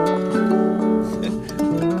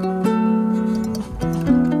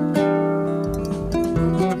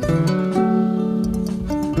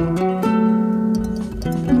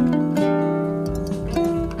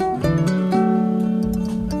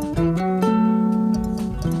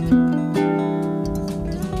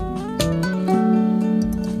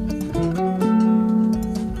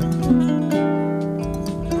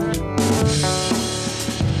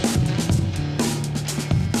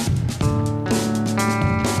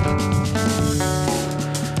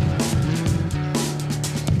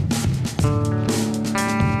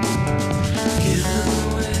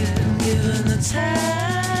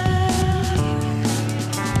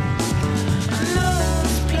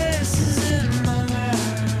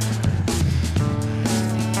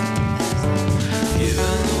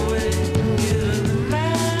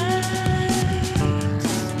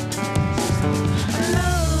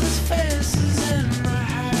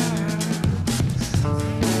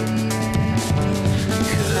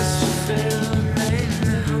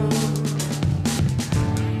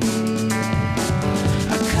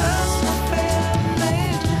 I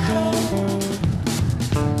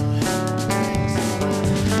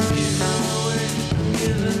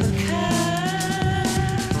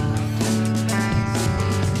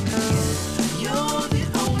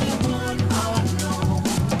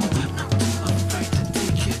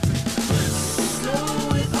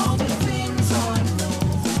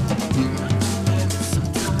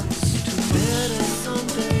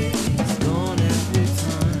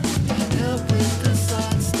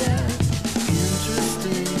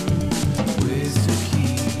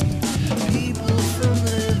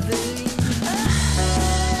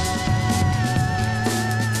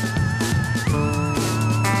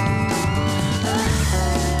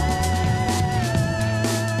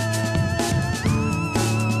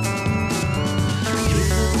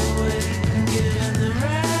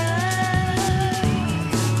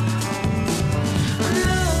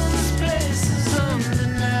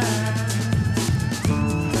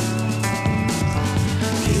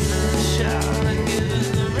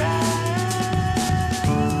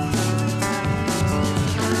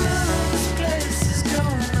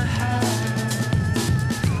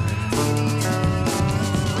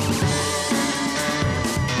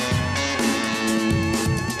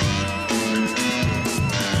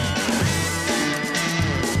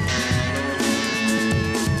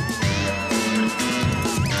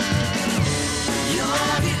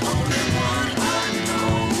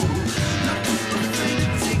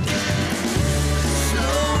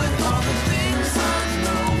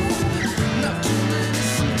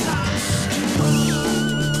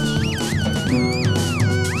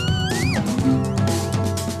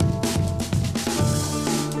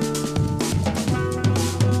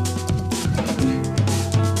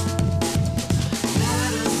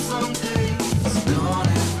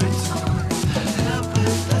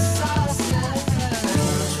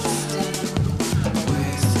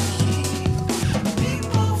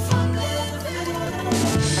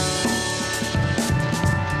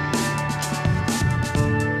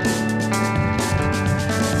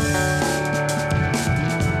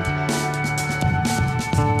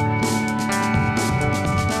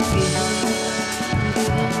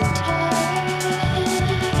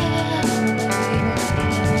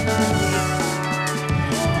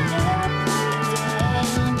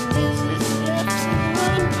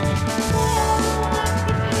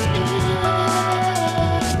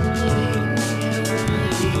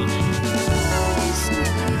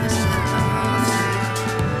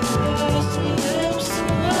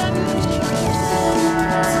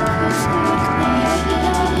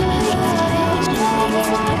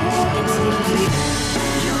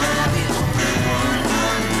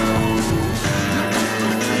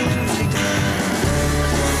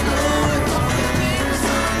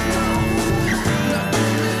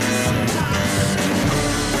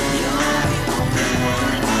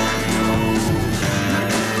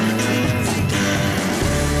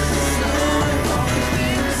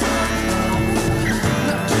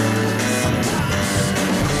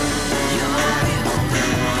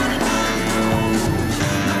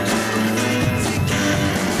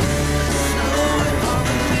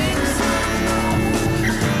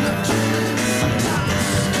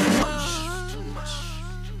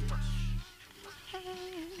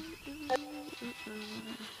Concord,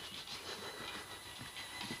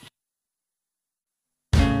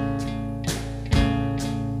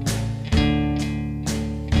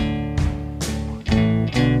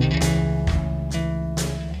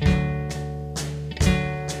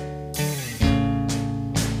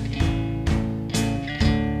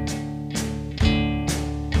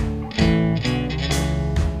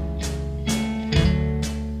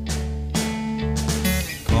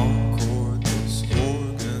 this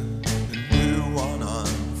organ, the new one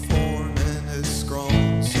I'm forming is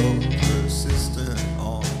strong, so persistent.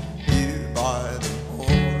 On here by the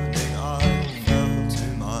morning, I fell to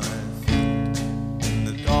my feet, and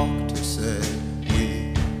the doctor said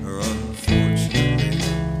we are unfortunately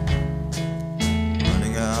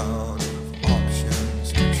running out of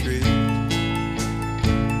options to treat.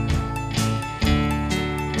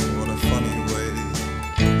 What a funny way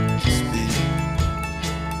to speak.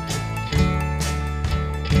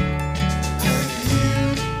 And you,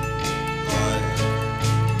 like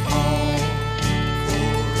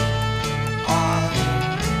Concord, I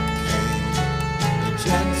came, a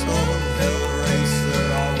gentle hill racer.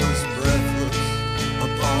 I was breathless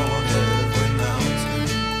upon every mountain,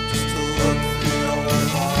 just to look through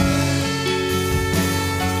your eyes.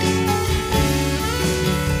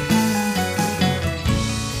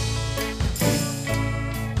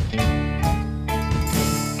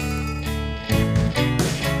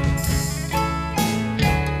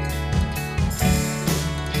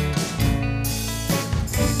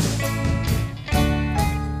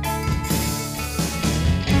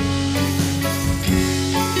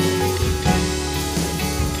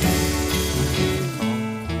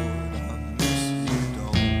 Concord, I miss you.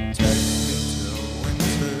 Don't text me till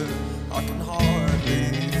winter. I can hardly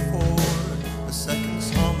afford a second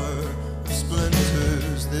summer of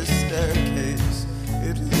splinters. This staircase,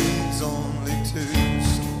 it leads only to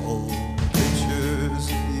some old pictures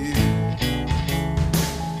of you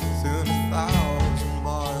through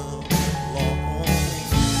 1,000-mile long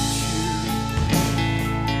tube.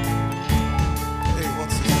 Hey,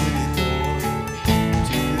 what's this mini boy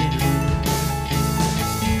to you?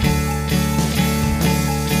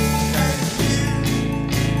 And you,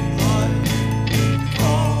 like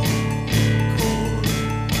Concord,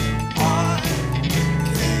 I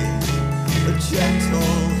came, a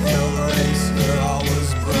gentle hill racer. I was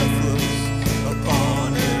breathless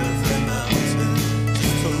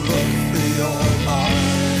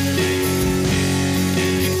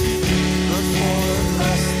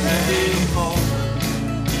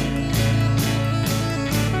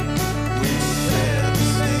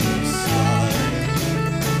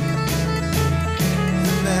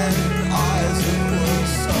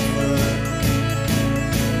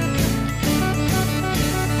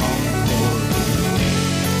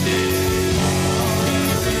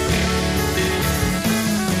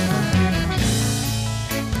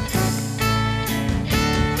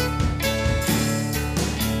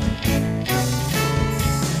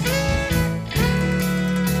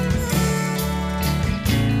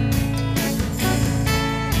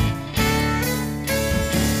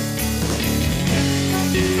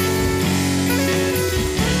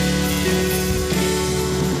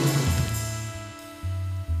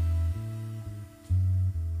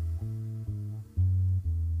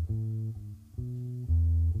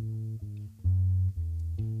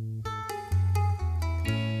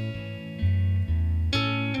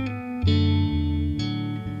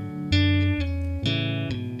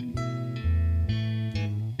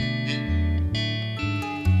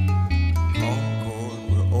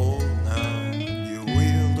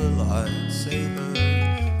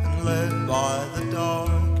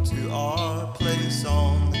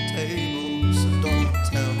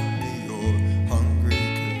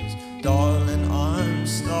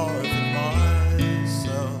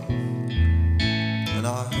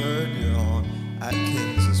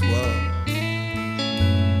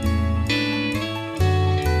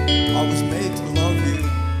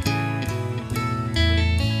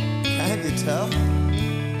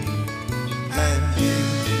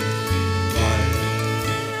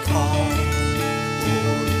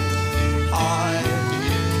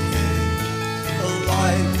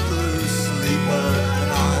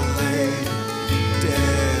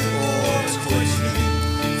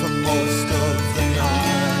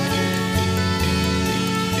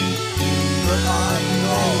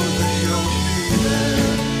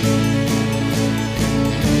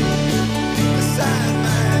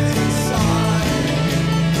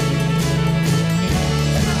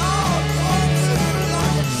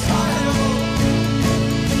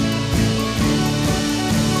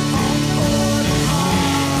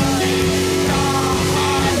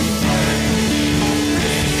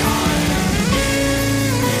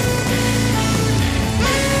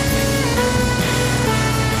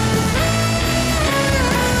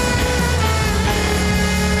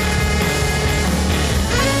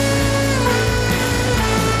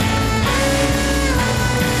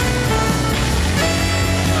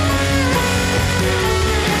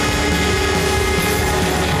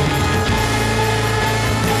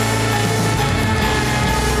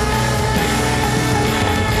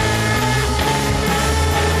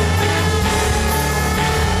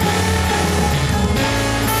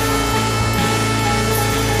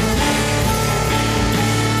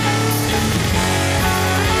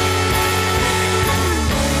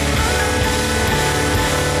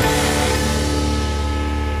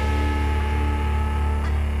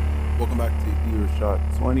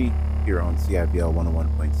Earshot 20 here on CIVL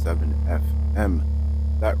 101.7 FM.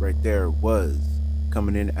 That right there was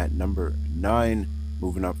coming in at number 9,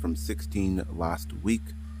 moving up from 16 last week.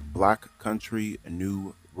 Black Country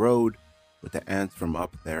New Road with the Ants from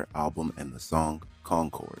Up There album and the song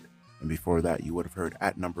Concord. And before that, you would have heard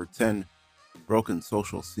at number 10, Broken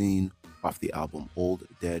Social Scene off the album Old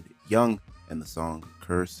Dead Young and the song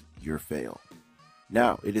Curse Your Fail.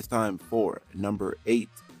 Now it is time for number 8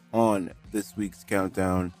 on this week's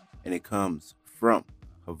countdown, and it comes from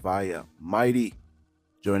Havaya Mighty,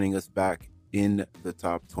 joining us back in the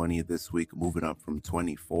top 20 this week, moving up from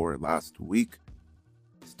 24 last week.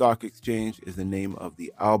 Stock Exchange is the name of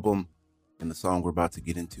the album, and the song we're about to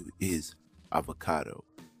get into is Avocado.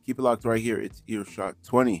 Keep it locked right here. It's Earshot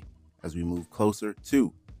 20 as we move closer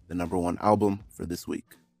to the number 1 album for this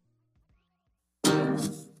week.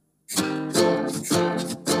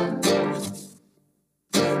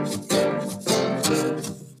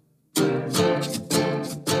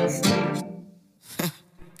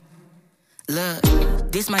 Look,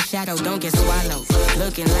 this my shadow, don't get swallowed.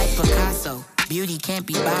 Looking like Picasso, beauty can't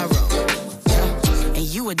be borrowed. And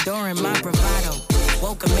you adoring my bravado.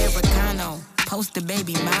 Woke Americano, poster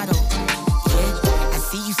baby model. Yeah, I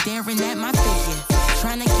see you staring at my figure,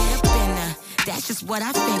 trying to get up in there. That's just what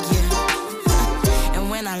I figure. And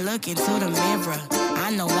when I look into the mirror,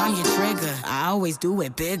 I know I'm your trigger. I always do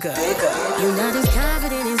it bigger. You're not as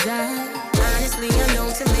confident as I. Honestly, I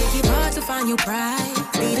know to make it hard to find your pride.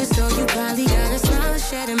 Leader, so you probably got a smile and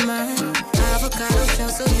shed in mine. Avocado shell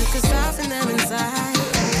so you can soften them inside.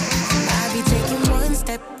 I be taking one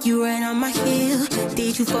step, you right on my heel.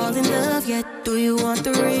 Did you fall in love yet? Do you want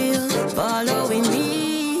the real? Following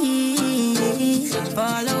me,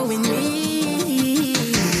 following me.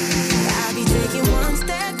 I be taking one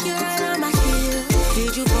step, you right on my heel.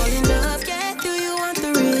 Did you fall in love yet? Do you want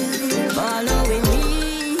the real? Following me.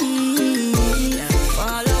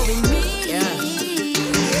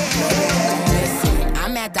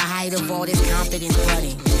 At the height of all this confidence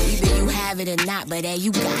running. Either you have it or not, but hey,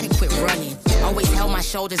 you gotta quit running. Always held my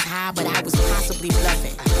shoulders high, but I was possibly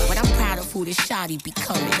bluffing. But I'm proud of who this shawty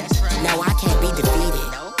becoming. No, I can't be defeated.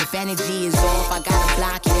 If energy is off, I gotta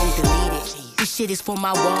block it and delete it. This shit is for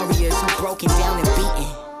my warriors who broken down and beaten.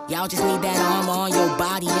 Y'all just need that armor on your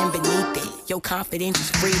body and beneath it. Your confidence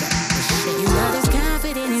is freedom. You're not as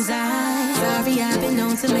confident as I. Sorry, I've been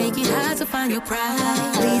known to make it hard to find your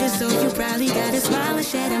pride. Leader, so you probably got a smile and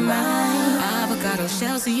shed in mine. Avocado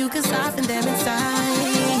shell so you can soften them inside.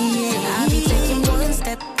 I'll be taking one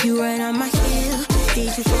step, you right on my heel.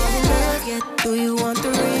 Did you fall in love yet? Do you want the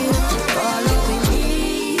real? Following me,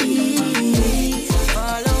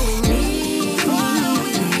 following me.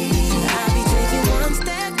 I'll be taking one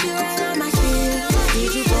step, you right on my heel.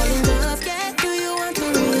 Did you fall in love yet? Do you want the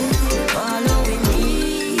real? Following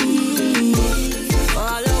me,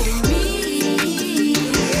 following me.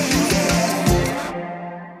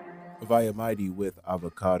 Havaya Mighty with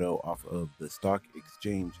Avocado off of the Stock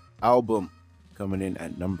Exchange album, coming in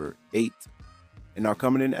at number 8. And now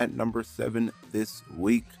coming in at number 7 this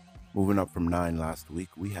week, moving up from 9 last week,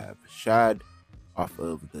 we have Shad off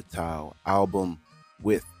of the Tao album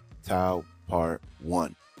with Tao Part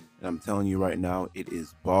 1. And I'm telling you right now, it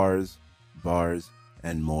is bars, bars,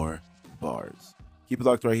 and more bars. Keep it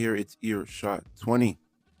locked right here. It's Earshot 20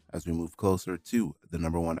 as we move closer to the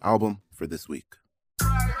number 1 album for this week.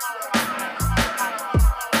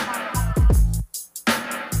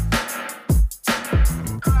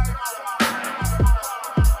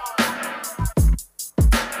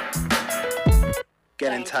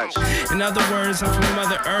 Get in touch. In other words, I'm from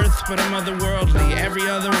Mother Earth, but I'm otherworldly. Every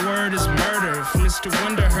other word is murder. If Mr.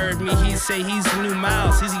 Wonder heard me, he'd say he's the new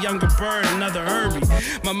Miles. He's a younger bird, another Herbie.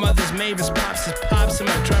 My mother's Mavis, pops is Pops, and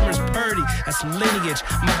my drummer's Purdy. That's lineage,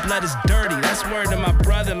 my blood is dirty. That's word to my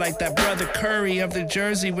brother, like that brother Curry of the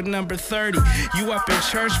Jersey with number 30. You up in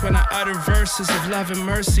church when I utter verses of love and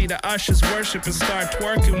mercy. The ushers worship and start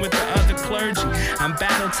twerking with the other clergy. I'm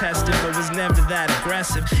battle tested, but was never that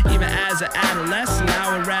aggressive. Even as an adolescent,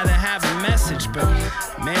 I would rather have a message, but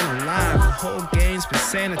man alive, the whole game's been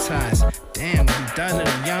sanitized. Damn, what we done to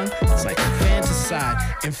the young, it's like infanticide.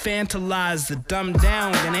 Infantilize the dumbed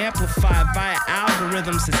down, then amplified via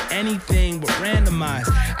algorithms as anything but randomized.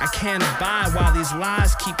 I can't abide while these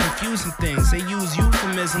lies keep confusing things. They use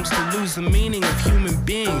euphemisms to lose the meaning of human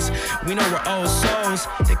beings. We know we're old souls,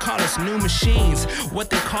 they call us new machines. What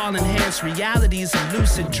they call enhanced reality is a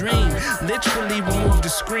lucid dream. Literally remove the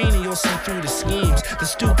screen and you'll see through the schemes. The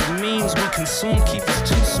stupid dreams we consume keep us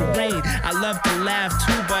too serene. I love to laugh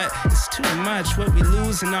too, but it's too much what we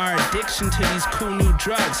lose in our addiction to these cool new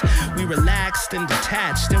drugs. We relaxed and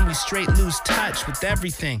detached, then we straight lose touch with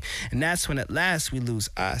everything, and that's when at last we lose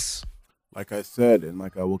us. Like I said, and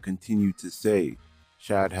like I will continue to say,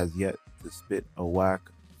 Shad has yet to spit a whack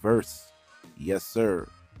verse. Yes, sir.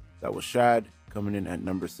 That was Shad coming in at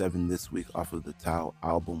number 7 this week off of the Tao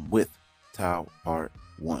album with Tao Part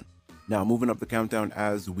 1. Now, moving up the countdown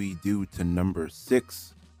as we do to number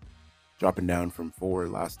 6, dropping down from 4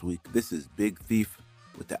 last week. This is Big Thief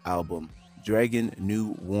with the album Dragon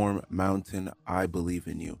New Warm Mountain, I Believe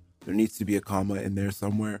in You. There needs to be a comma in there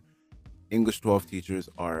somewhere. English 12 teachers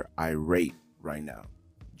are irate right now.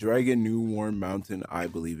 Dragon New Warm Mountain, I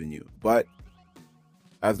Believe in You. But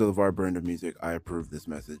as the LeVar Burton of music, I approve this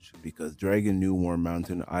message because Dragon New Warm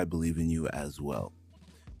Mountain, I Believe in You as well.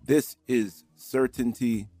 This is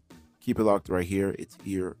Certainty. Keep it locked right here. It's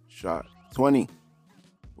Earshot 20.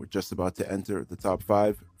 We're just about to enter the top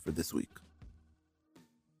 5 for this week.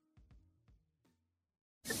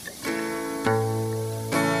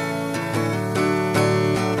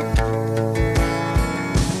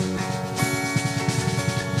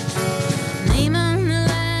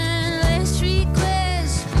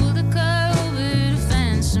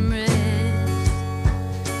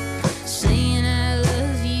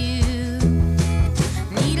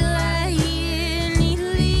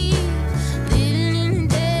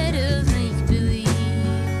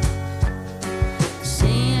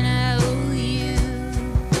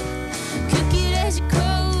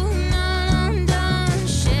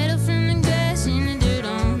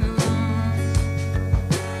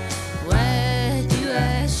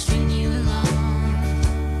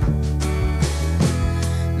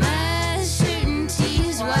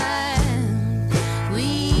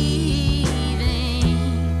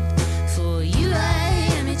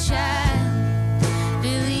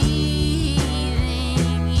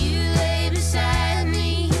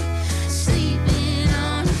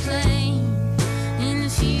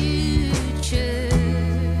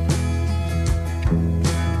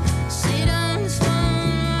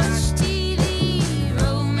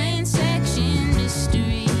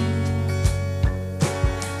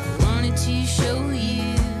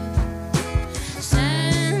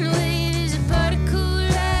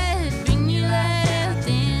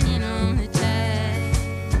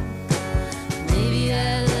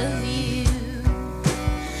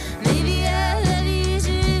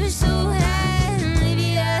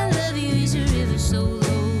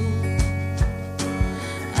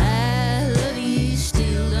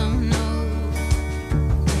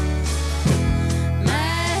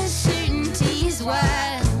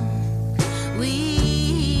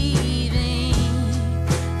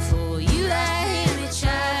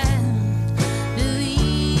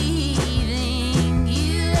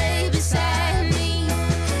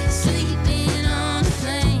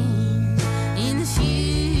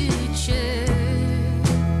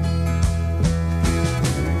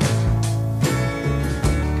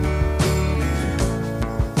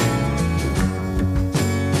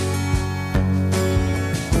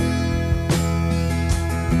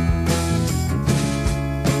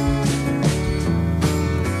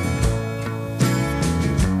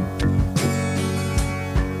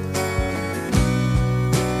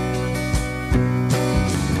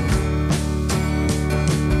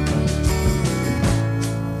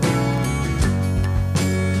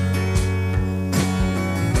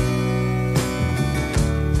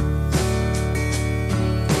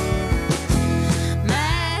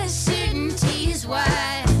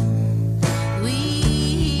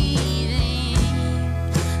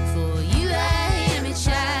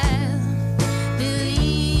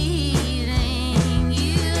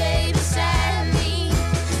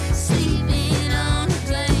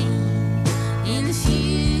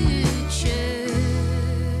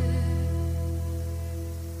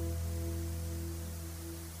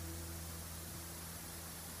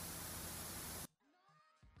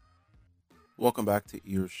 Welcome back to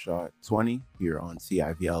Earshot 20 here on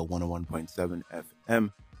CIVL 101.7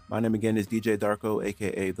 FM. My name again is DJ Darko,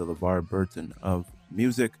 aka the LeVar Burton of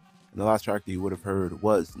music. And the last track that you would have heard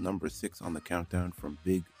was number 6 on the countdown from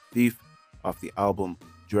Big Thief off the album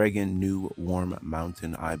Dragon New Warm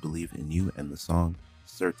Mountain, I Believe in You, and the song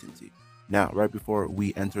Certainty. Now, right before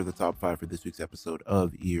we enter the top 5 for this week's episode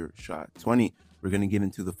of Earshot 20, we're going to get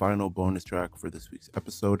into the final bonus track for this week's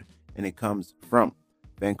episode, and it comes from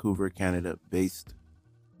Vancouver, Canada-based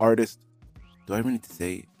artist. Do I even need to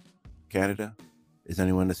say Canada? Is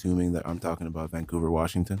anyone assuming that I'm talking about Vancouver,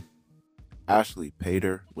 Washington? Ashley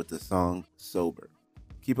Pater with the song Sober.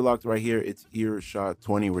 Keep it locked right here. It's Earshot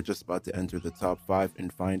 20. We're just about to enter the top 5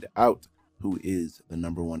 and find out who is the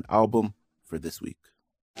number 1 album for this week.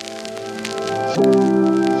 You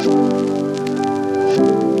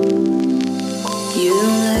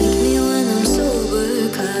don't like me when I'm sober,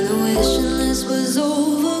 kinda wishing this was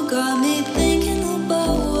over. Got me thinking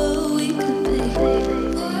about what we could be.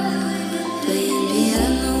 Playing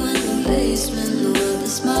piano in the basement, with a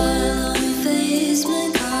smile on your face,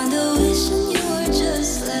 man. Kinda wishing you were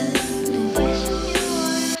just like me.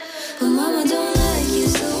 But mama don't like you,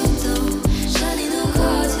 so don't. Shiny new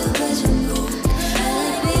cars, your bedroom room. I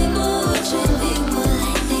like people who treat people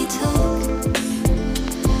like they talk.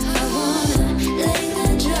 I wanna lay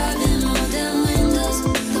there driving, roll down windows,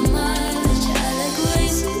 the mileage. I like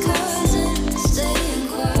racing cars and staying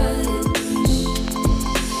quiet.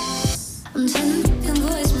 I'm sending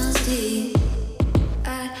voicemails deep. I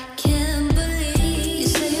can't believe you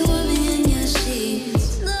say you want me in your sheets.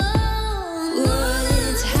 No, world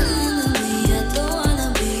is happening to me. I don't wanna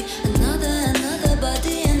be another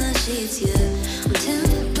body in the sheets. Yeah, I'm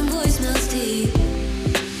sending voicemails deep.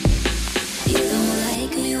 You don't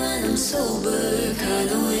like me when I'm sober,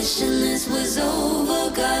 kinda wishing this was over.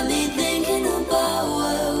 Got me thinking about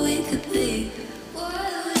what we could be.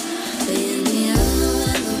 Playing piano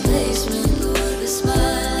in the basement, with a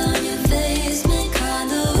smile on your face, man.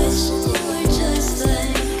 Kinda wishing you were just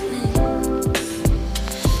like me.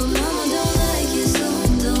 But mama don't like you, so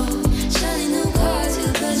don't. Shiny new cars,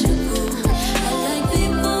 your bedroom room. I like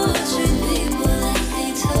people who treat people like they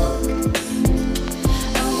talk.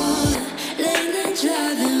 I wanna lay there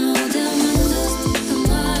driving, roll down windows, the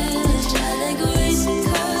mileage. I like racing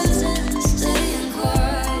cars and staying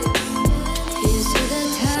quiet. Here's to the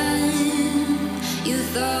time you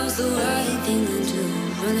thought was the right thing to do,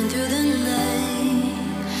 running through the night,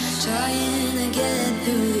 trying to get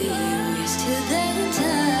through you. Here's to that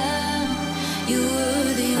time you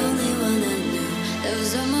were the only one I knew that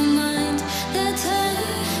was on my mind. That time,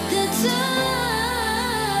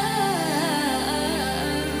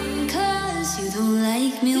 cause you don't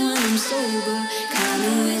like me when I'm sober,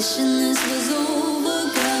 kinda wishing this was over.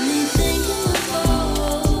 Got me thinking about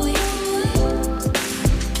what we could be.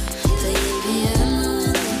 Playing piano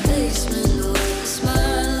in the basement, with a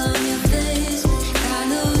smile on your face,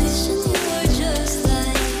 kinda wishing you were just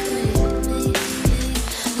like me.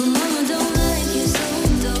 But mama don't like you, so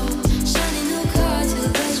don't. Shiny new cars, your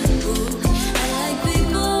bedroom room. I like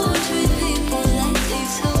people who treat people like they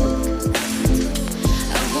talk.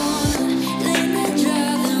 I wanna lay there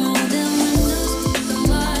driving, roll down windows, the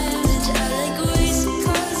mileage. I like racing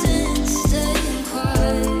cars and staying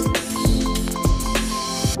quiet.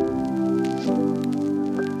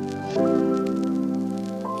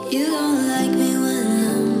 You don't like me when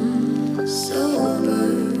I'm sober.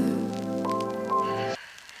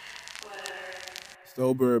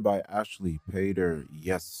 Sober by Ashley Pater.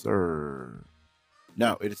 Yes, sir.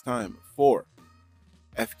 Now it is time for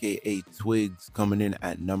FKA Twigs coming in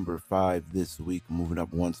at number 5 this week, moving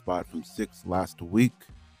up 1 spot from 6 last week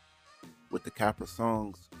with the Capra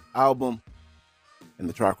Songs album. And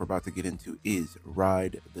the track we're about to get into is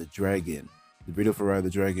Ride the Dragon. The video for Ride the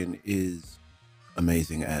Dragon is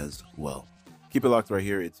amazing as well. Keep it locked right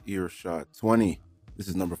here. It's Earshot 20. This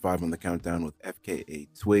is number 5 on the countdown with FKA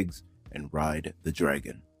Twigs and Ride the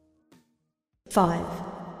Dragon. 5.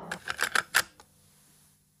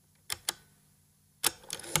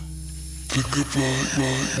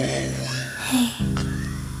 Hey,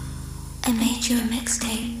 I made you a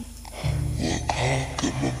mixtape.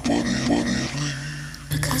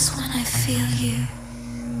 Because when I feel you,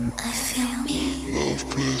 I feel me.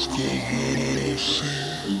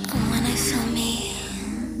 And when I feel me,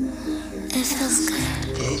 it feels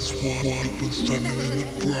good. That's why I've been standing in the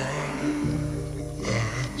ground.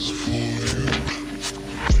 That's for you.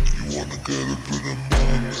 You wanna get a bit of my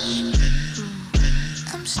mystique.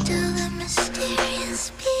 I'm still a mysterious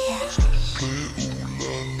being. Play ooh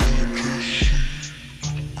la la just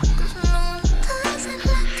Cause no one does it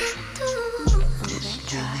like I do.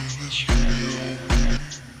 in this video.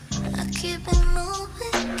 I keep it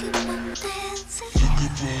moving, keep on dancing. Think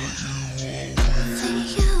about you always. For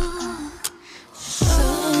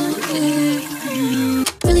you.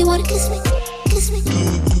 Really wanna kiss me? Kiss me.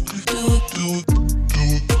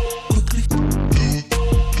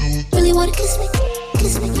 Really wanna kiss me?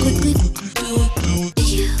 Kiss me quickly.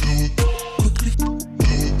 You.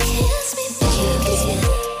 Kiss me, kiss me,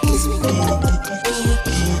 kiss me.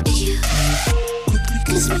 You.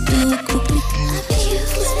 Kiss me quickly. I bet you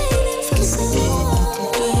kiss me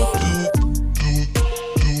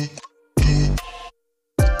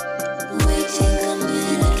Waiting a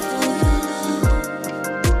minute for your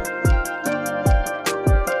love.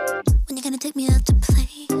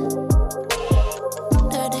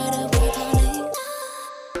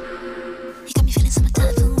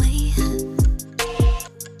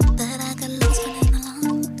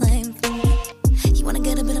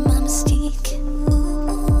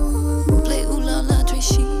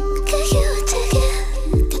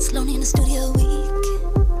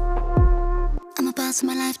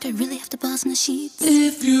 in the sheets.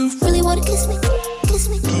 If you really wanna kiss me, kiss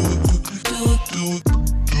me.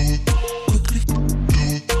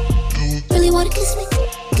 Really wanna kiss me,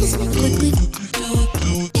 kiss me quickly. You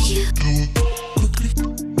kiss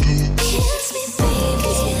me,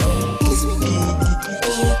 baby, kiss me.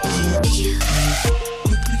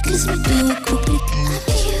 You kiss me, do it quickly.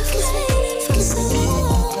 You kiss me, kiss me.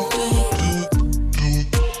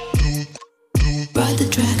 Ride the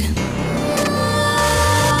dragon.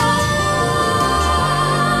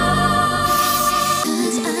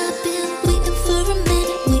 Cause I've been waiting for a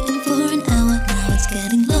minute, waiting for an hour, now it's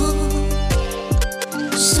getting long.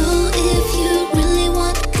 So if you really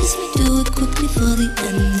want to kiss me, do it quickly for the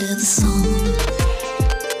end of the song.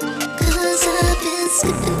 Cause I've been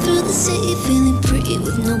skipping through the city, feeling pretty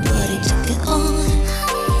with nobody to get on.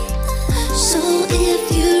 So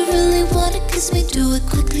if you really want to kiss me, do it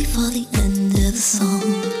quickly for the end of the song.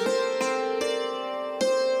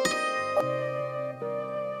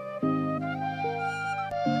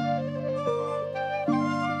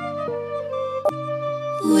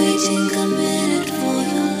 Waiting a minute for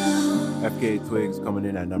your love. FKA Twigs coming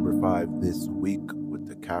in at number 5 this week with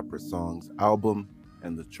the Capra Songs album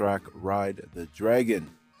and the track Ride the Dragon,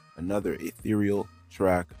 another ethereal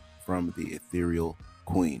track from the Ethereal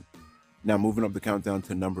Queen. Now moving up the countdown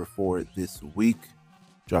to number 4 this week,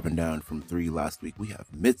 dropping down from 3 last week, we have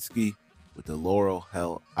Mitski with the Laurel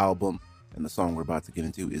Hell album, and the song we're about to get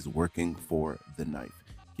into is Working for the Knife.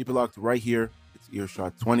 Keep it locked right here. It's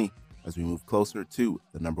Earshot 20 as we move closer to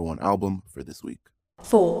the number 1 album for this week.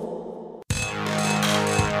 4.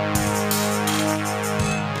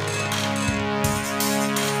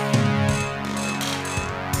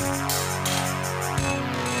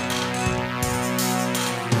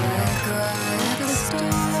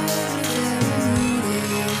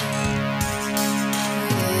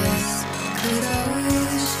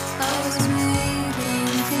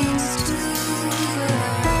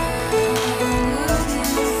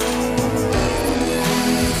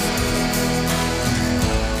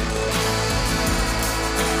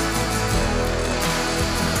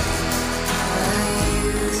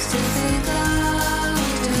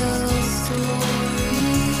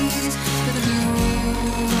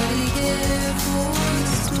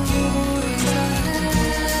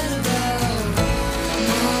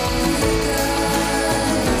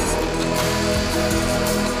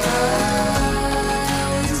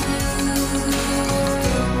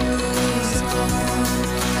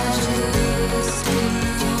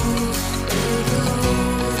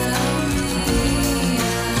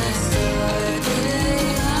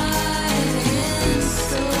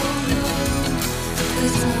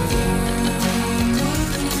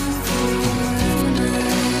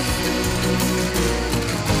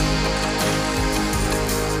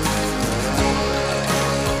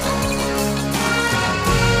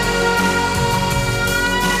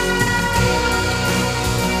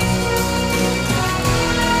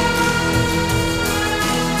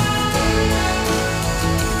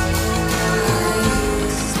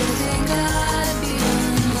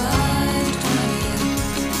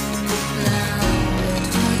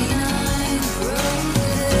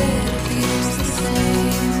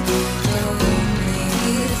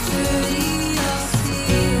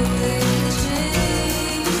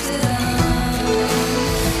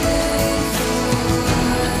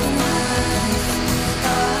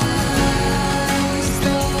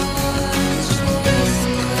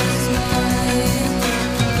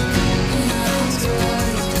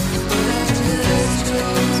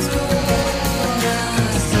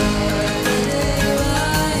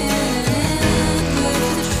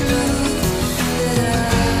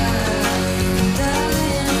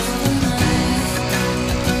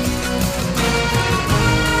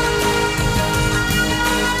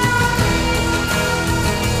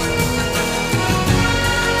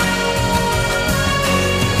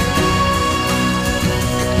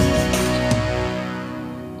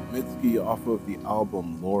 Off of the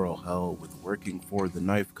album Laurel Hell with Working for the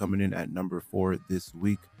Knife coming in at number 4 this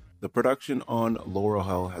week. The production on Laurel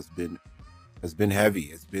Hell has been heavy.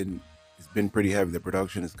 It's been pretty heavy. The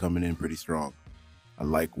production is coming in pretty strong. I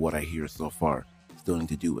like what I hear so far. Still need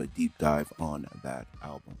to do a deep dive on that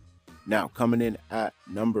album. Now coming in at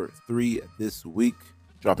number 3 this week,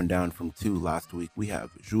 dropping down from 2 last week, we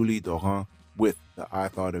have Julie Doran with the I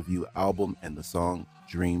Thought of You album and the song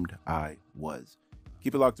Dreamed I Was.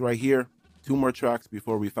 Keep it locked right here. 2 more tracks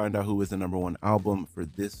before we find out who is the number 1 album for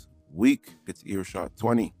this week. It's Earshot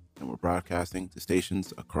 20, and we're broadcasting to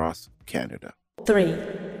stations across Canada. 3.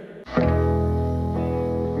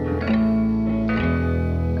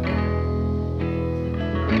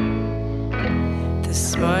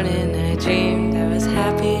 This morning I dreamed I was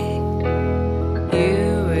happy.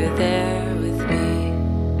 You were there with me.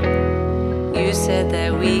 You said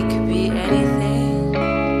that we could be anything,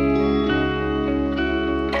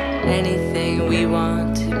 anything we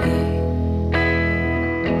want to be.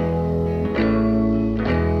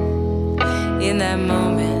 In that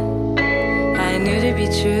moment, I knew to be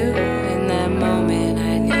true. In that moment,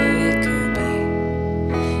 I knew it could be.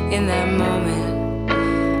 In that moment,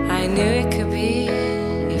 I knew it could be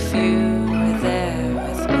if you were there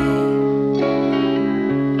with me.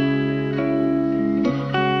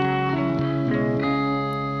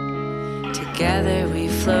 Together we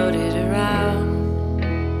floated around,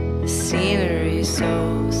 the scenery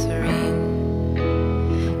so serene.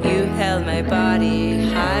 You held my body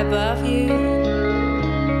high above you.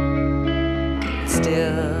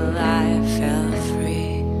 Still I felt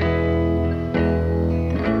free.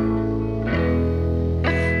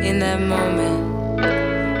 In that moment,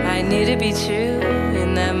 I knew to be true.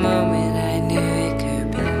 In that moment, I knew it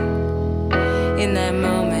could be. In that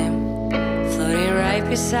moment, floating right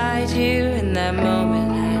beside you. In that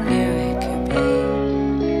moment, I knew it could be.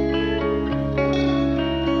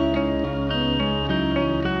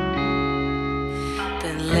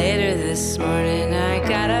 Then later this morning, I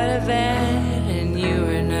got out of bed. You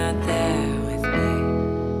were not there with me.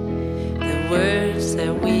 The words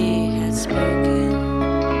that we had spoken,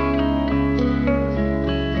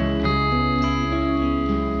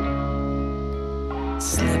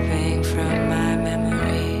 slipping from my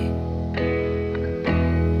memory.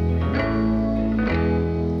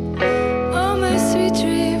 Oh, my sweet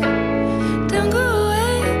dream, don't go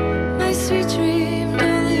away. My sweet dream,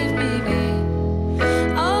 don't leave me be.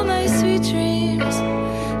 All my sweet dreams,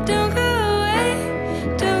 don't go.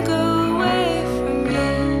 Don't go away from me.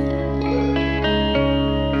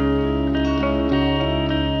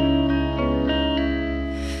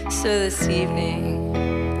 So this evening,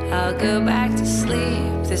 I'll go back to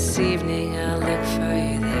sleep. This evening, I'll look for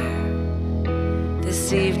you there.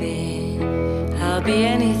 This evening, I'll be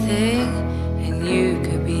anything, and you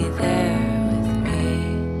could be there with me.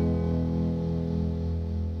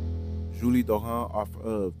 Julie Dohan off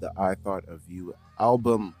of the I Thought of You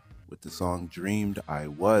album with the song Dreamed I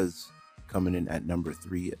Was, coming in at number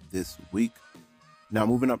 3 this week. Now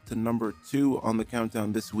moving up to number 2 on the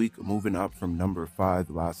countdown this week, moving up from number 5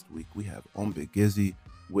 last week, we have Ombe Gizzy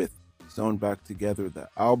with Sewn Back Together, the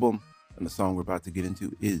album, and the song we're about to get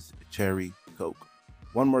into is Cherry Coke.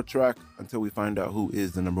 One more track until we find out who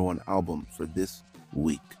is the number 1 album for this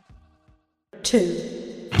week. 2.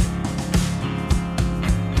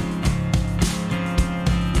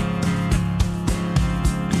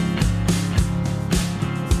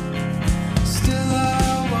 Still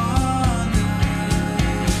I wonder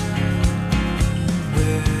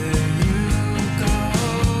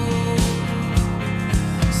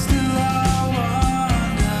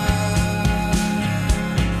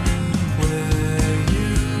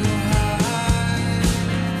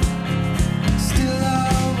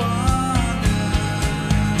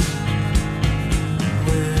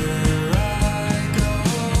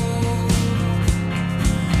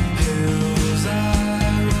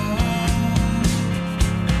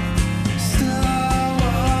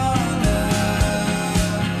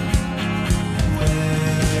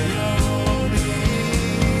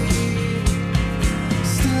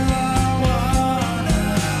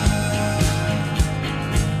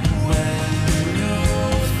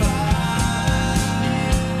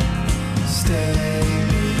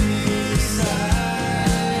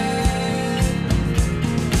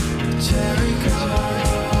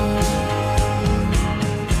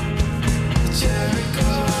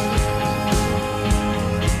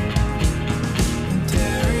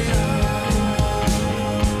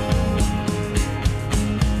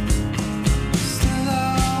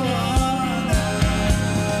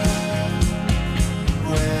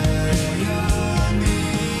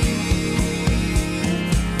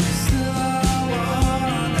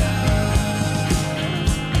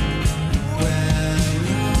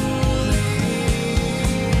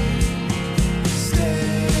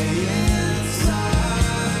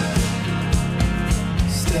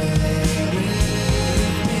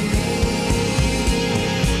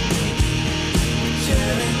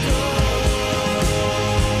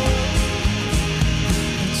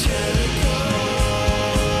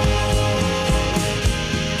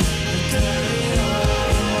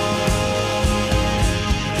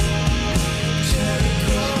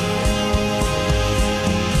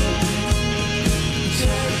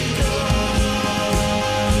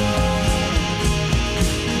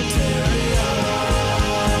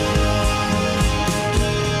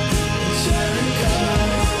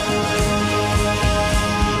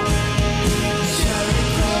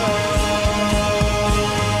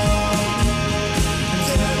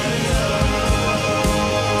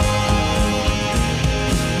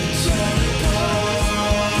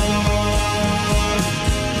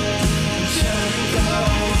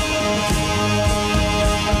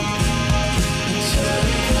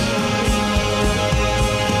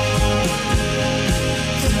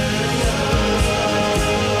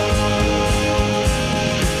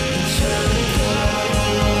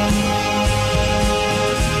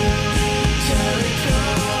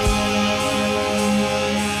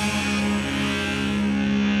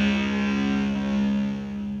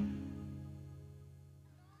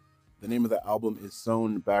name of the album is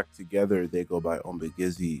Sewn Back Together. They go by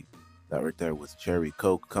Ombigizzy. That right there was Cherry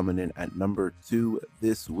Coke, coming in at number 2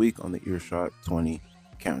 this week on the Earshot 20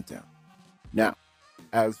 countdown. Now,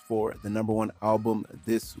 as for the number 1 album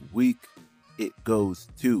this week, it goes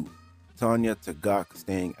to Tanya Tagaq,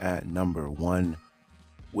 staying at number 1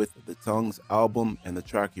 with the Tongues album, and the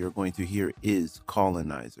track you're going to hear is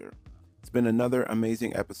Colonizer. It's been another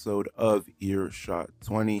amazing episode of Earshot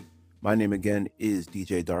 20. My name again is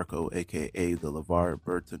DJ Darko, aka the LeVar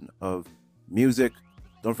Burton of music.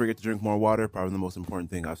 Don't forget to drink more water, probably the most important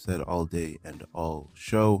thing I've said all day and all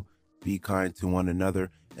show. Be kind to one another,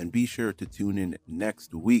 and be sure to tune in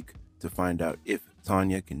next week to find out if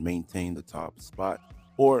Tanya can maintain the top spot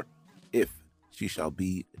or if she shall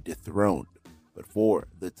be dethroned. But for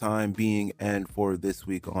the time being and for this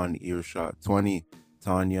week on Earshot 20,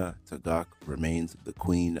 Tanya Tagaq remains the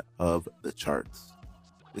queen of the charts.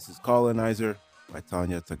 This is Colonizer by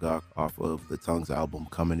Tanya Tagaq off of the Tongues album,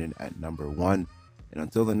 coming in at number 1. And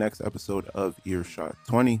until the next episode of Earshot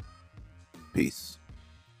 20, peace.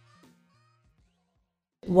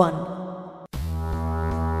 1.